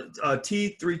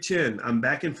 T310, I'm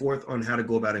back and forth on how to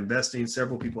go about investing.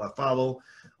 Several people I follow,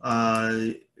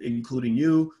 including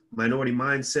you, Minority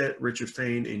Mindset, Richard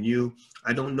Fain, and you.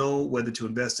 I don't know whether to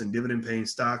invest in dividend-paying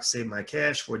stocks, save my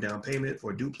cash for a down payment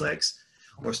for a duplex,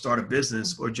 or start a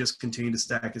business, or just continue to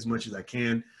stack as much as I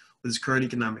can with this current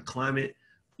economic climate.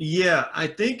 Yeah, I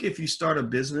think if you start a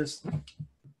business,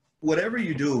 whatever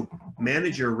you do,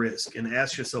 manage your risk and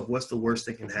ask yourself, what's the worst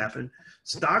that can happen?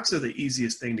 Stocks are the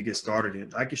easiest thing to get started in.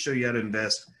 I can show you how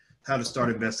to start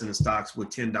investing in stocks with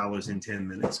 $10 in 10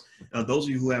 minutes. Those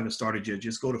of you who haven't started yet,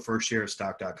 just go to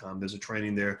firstsharestock.com. There's a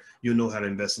training there. You'll know how to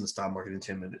invest in the stock market in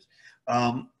 10 minutes.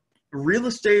 Real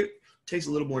estate takes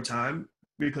a little more time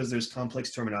because there's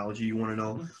complex terminology you want to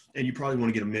know, and you probably want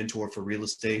to get a mentor for real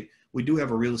estate. We do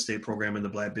have a real estate program in the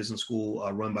Black Business School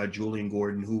run by Julian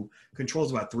Gordon, who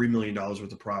controls about $3 million worth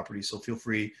of property. So feel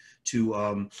free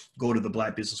to go to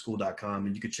theblackbusinessschool.com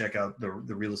and you can check out the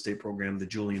real estate program that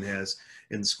Julian has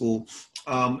in the school.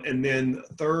 And then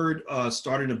third,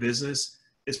 starting a business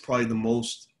is probably the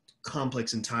most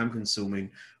complex and time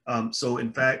consuming. So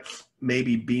in fact,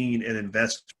 maybe being an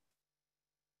investor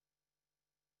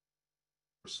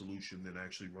solution than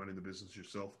actually running the business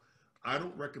yourself. I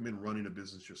don't recommend running a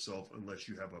business yourself unless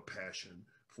you have a passion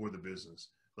for the business.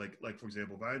 Like for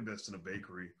example, if I invest in a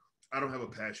bakery, I don't have a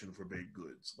passion for baked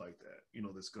goods like that,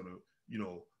 that's going to,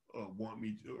 want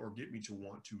me to, or get me to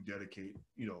want to dedicate,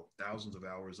 thousands of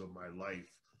hours of my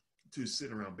life to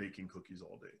sit around baking cookies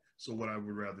all day. So what I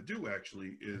would rather do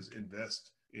actually is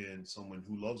invest in someone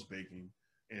who loves baking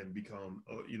and become,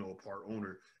 a part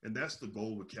owner. And that's the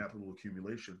goal with capital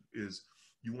accumulation is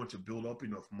you want to build up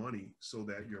enough money so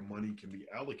that your money can be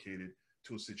allocated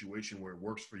to a situation where it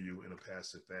works for you in a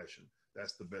passive fashion.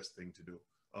 That's the best thing to do.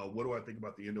 What do I think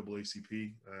about the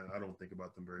NAACP? I don't think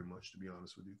about them very much, to be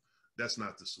honest with you. That's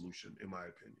not the solution, in my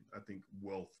opinion. I think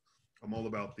wealth, I'm all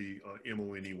about the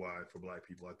MONEY for Black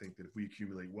people. I think that if we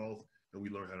accumulate wealth and we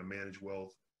learn how to manage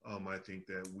wealth, I think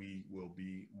that we will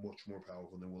be much more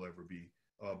powerful than we'll ever be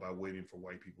by waiting for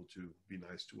white people to be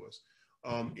nice to us.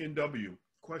 NW,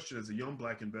 question, as a young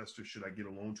Black investor, should I get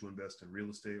a loan to invest in real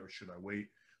estate or should I wait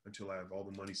until I have all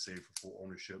the money saved for full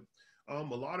ownership? A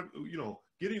lot of,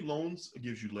 getting loans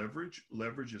gives you leverage.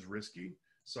 Leverage is risky.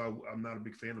 So I'm not a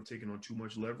big fan of taking on too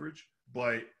much leverage,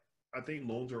 but I think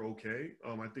loans are okay.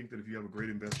 I think that if you have a great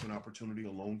investment opportunity,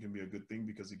 a loan can be a good thing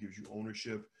because it gives you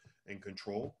ownership and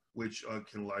control, which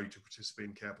can allow you to participate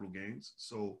in capital gains.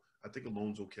 So I think a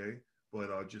loan's okay,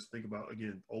 but just think about,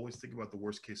 again, always think about the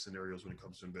worst case scenarios when it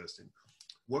comes to investing.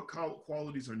 What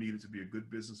qualities are needed to be a good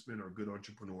businessman or a good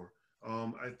entrepreneur?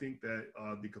 I think that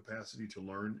the capacity to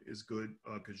learn is good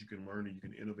because you can learn and you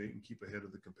can innovate and keep ahead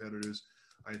of the competitors.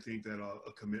 I think that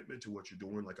a commitment to what you're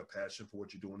doing, like a passion for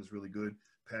what you're doing, is really good.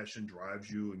 Passion drives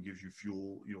you and gives you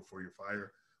fuel, for your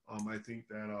fire. I think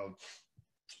that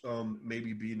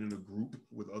maybe being in a group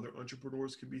with other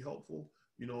entrepreneurs can be helpful.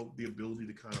 The ability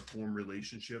to kind of form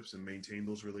relationships and maintain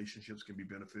those relationships can be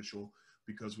beneficial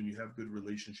because when you have good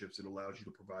relationships, it allows you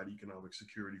to provide economic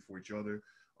security for each other.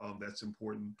 That's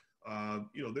important.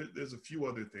 There's a few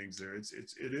other things there. It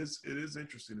is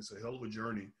interesting. It's a hell of a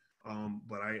journey.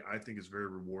 But I think it's very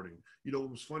rewarding. What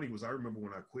was funny was I remember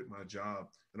when I quit my job,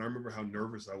 and I remember how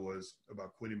nervous I was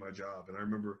about quitting my job. And I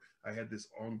remember I had this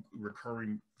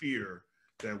recurring fear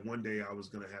that one day I was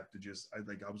going to have to I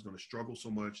was going to struggle so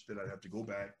much that I'd have to go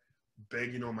back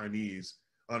begging on my knees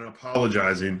and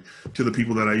apologizing to the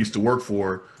people that I used to work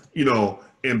for,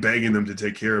 and begging them to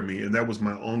take care of me. And that was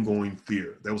my ongoing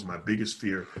fear. That was my biggest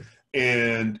fear.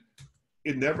 And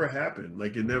it never happened. I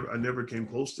never came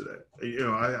close to that.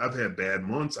 I've had bad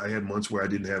months. I had months where I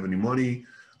didn't have any money.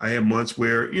 I had months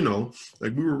where, we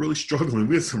were really struggling.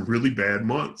 We had some really bad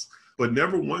months, but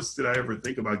never once did I ever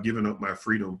think about giving up my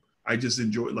freedom. I just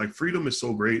enjoy freedom is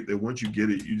so great that once you get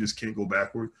it, you just can't go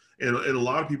backward. And a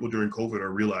lot of people during COVID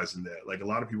are realizing that. A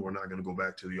lot of people are not going to go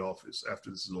back to the office after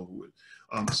this is over with.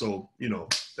 So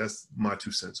that's my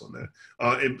 2 cents on that.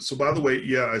 And so, by the way,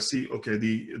 yeah, I see. Okay,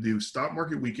 the stock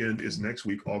market weekend is next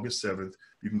week, August 7th.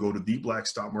 You can go to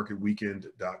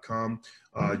theblackstockmarketweekend.com.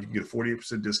 You can get a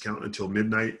 48% discount until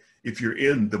midnight. If you're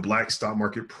in the Black Stock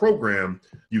Market program,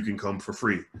 you can come for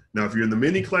free. Now, if you're in the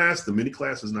mini class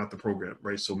is not the program,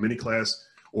 right? So mini class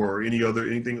or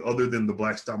anything other than the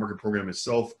Black Stock Market program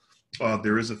itself,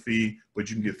 there is a fee, but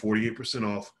you can get 48%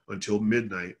 off until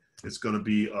midnight. It's going to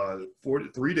be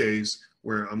 3 days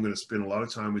where I'm going to spend a lot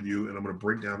of time with you, and I'm going to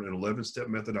break down an 11-step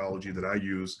methodology that I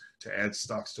use to add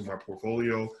stocks to my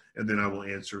portfolio, and then I will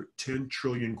answer 10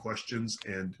 trillion questions,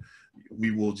 and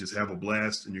we will just have a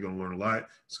blast, and you're going to learn a lot.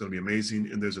 It's going to be amazing,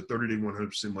 and there's a 30-day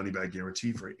 100% money-back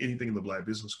guarantee for anything in the Black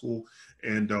Business School,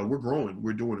 and we're growing.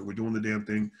 We're doing it. We're doing the damn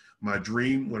thing. My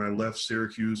dream when I left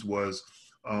Syracuse was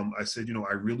I said,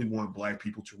 I really want Black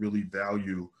people to really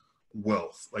value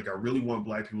wealth. I really want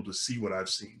Black people to see what I've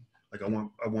seen. I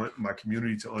want my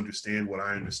community to understand what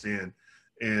I understand.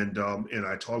 And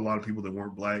I taught a lot of people that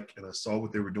weren't Black, and I saw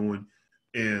what they were doing.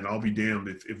 And I'll be damned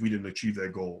if we didn't achieve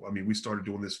that goal. I mean, we started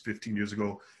doing this 15 years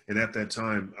ago. And at that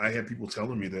time, I had people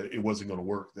telling me that it wasn't going to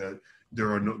work, that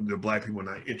the Black people are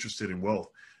not interested in wealth.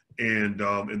 And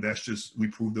that's just, we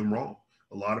proved them wrong.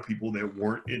 A lot of people that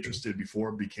weren't interested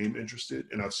before became interested,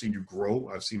 and I've seen you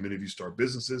grow. I've seen many of you start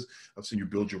businesses. I've seen you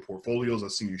build your portfolios.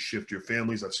 I've seen you shift your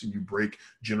families. I've seen you break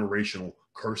generational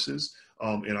curses.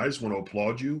 And I just want to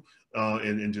applaud you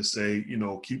and just say,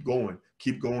 keep going,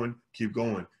 keep going, keep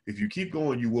going. If you keep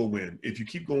going, you will win. If you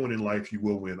keep going in life, you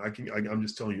will win. I'm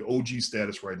just telling you, OG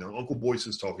status right now. Uncle Boyce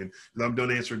is talking, and I'm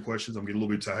done answering questions. I'm getting a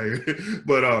little bit tired,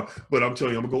 but I'm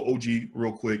telling you, I'm gonna go OG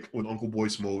real quick with Uncle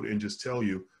Boyce mode and just tell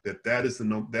you that is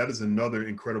another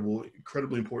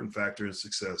incredibly important factor in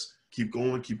success. Keep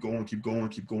going, keep going, keep going,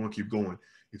 keep going, keep going.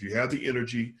 If you have the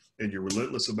energy and you're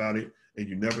relentless about it, and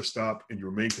you never stop and you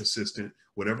remain consistent,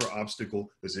 whatever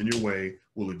obstacle is in your way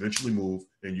will eventually move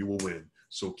and you will win.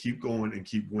 So keep going and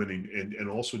keep winning. And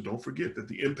also don't forget that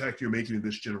the impact you're making in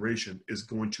this generation is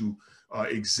going to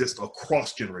exist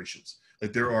across generations.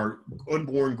 There are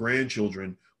unborn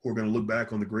grandchildren who are going to look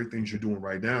back on the great things you're doing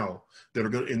right now they're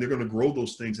going to grow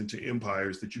those things into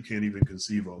empires that you can't even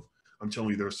conceive of. I'm telling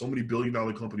you, there are so many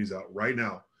billion-dollar companies out right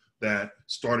now that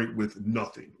started with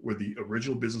nothing, where the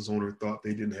original business owner thought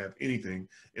they didn't have anything,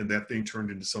 and that thing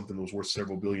turned into something that was worth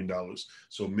several $1 billion.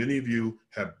 So many of you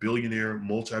have billionaire,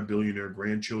 multi-billionaire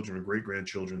grandchildren or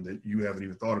great-grandchildren that you haven't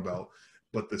even thought about,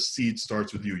 but the seed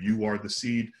starts with you. You are the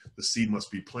seed. The seed must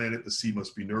be planted. The seed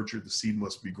must be nurtured. The seed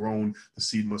must be grown. The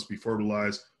seed must be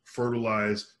fertilized.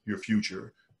 Fertilize your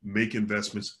future. Make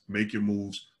investments. Make your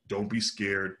moves. Don't be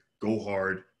scared. Go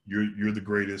hard. You're the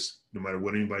greatest, no matter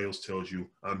what anybody else tells you.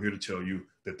 I'm here to tell you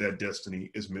that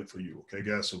destiny is meant for you. Okay,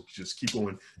 guys? So just keep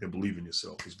going and believe in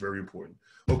yourself. It's very important.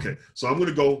 Okay, so I'm going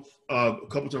to go a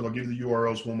couple times. I'll give you the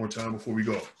URLs one more time before we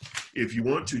go. If you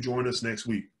want to join us next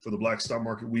week for the Black Stock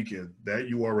Market Weekend, that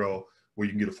URL where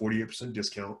you can get a 48%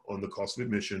 discount on the cost of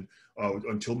admission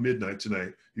until midnight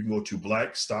tonight. You can go to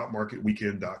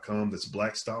blackstockmarketweekend.com. That's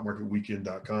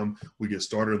blackstockmarketweekend.com. We get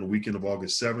started on the weekend of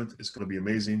August 7th. It's going to be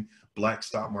amazing.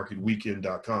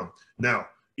 Blackstockmarketweekend.com. Now,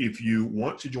 if you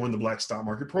want to join the Black Stock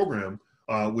Market program,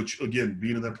 which again,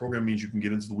 being in that program means you can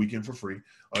get into the weekend for free.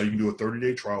 You can do a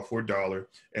 30-day trial for $1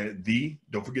 at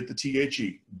don't forget the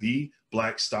THE,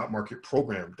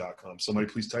 theblackstockmarketprogram.com. Somebody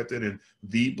please type that in,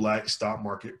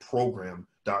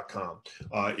 theblackstockmarketprogram.com.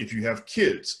 If you have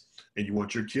kids and you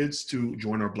want your kids to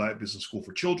join our Black Business School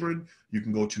for Children, you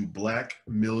can go to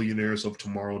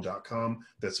blackmillionairesoftomorrow.com.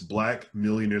 That's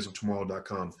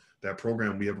blackmillionairesoftomorrow.com. That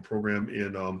program, we have a program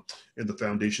in the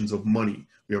foundations of money.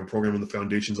 We have a program in the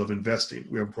foundations of investing.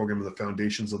 We have a program in the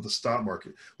foundations of the stock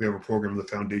market. We have a program in the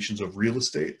foundations of real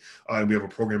estate. And we have a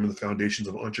program in the foundations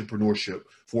of entrepreneurship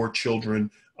for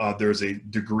children. There's a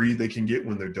degree they can get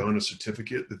when they're done, a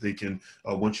certificate that they can,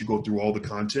 once you go through all the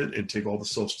content and take all the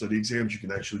self-study exams, you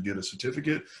can actually get a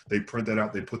certificate. They print that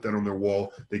out, they put that on their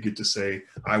wall. They get to say,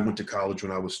 I went to college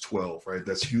when I was 12, right?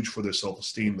 That's huge for their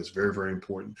self-esteem. That's very, very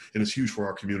important. And it's huge for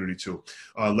our community too.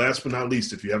 Last but not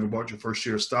least, if you haven't bought your first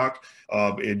share of stock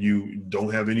and you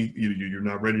don't have any, you're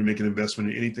not ready to make an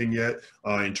investment in anything yet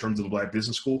in terms of the Black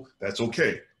Business School, that's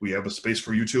okay. We have a space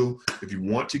for you too. If you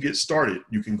want to get started,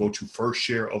 you can go to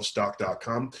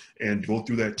firstshareofstock.com and go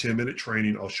through that 10-minute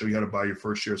training. I'll show you how to buy your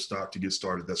first share of stock to get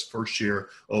started. That's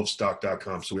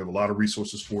firstshareofstock.com. So we have a lot of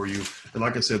resources for you. And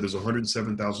like I said, there's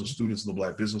 107,000 students in the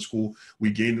Black Business School. We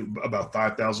gained about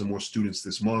 5,000 more students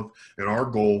this month. And our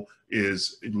goal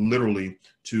is literally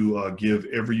to give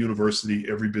every university,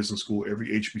 every business school, every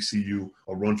HBCU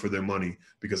a run for their money,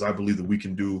 because I believe that we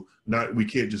can't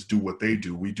just do what they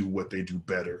do. We do what they do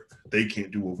better. They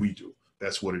can't do what we do.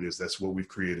 That's what it is. That's what we've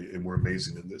created. And we're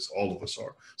amazing in this. All of us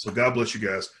are. So God bless you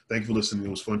guys. Thank you for listening. It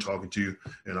was fun talking to you.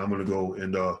 And I'm going to go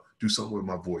and do something with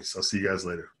my voice. I'll see you guys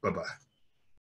later. Bye-bye.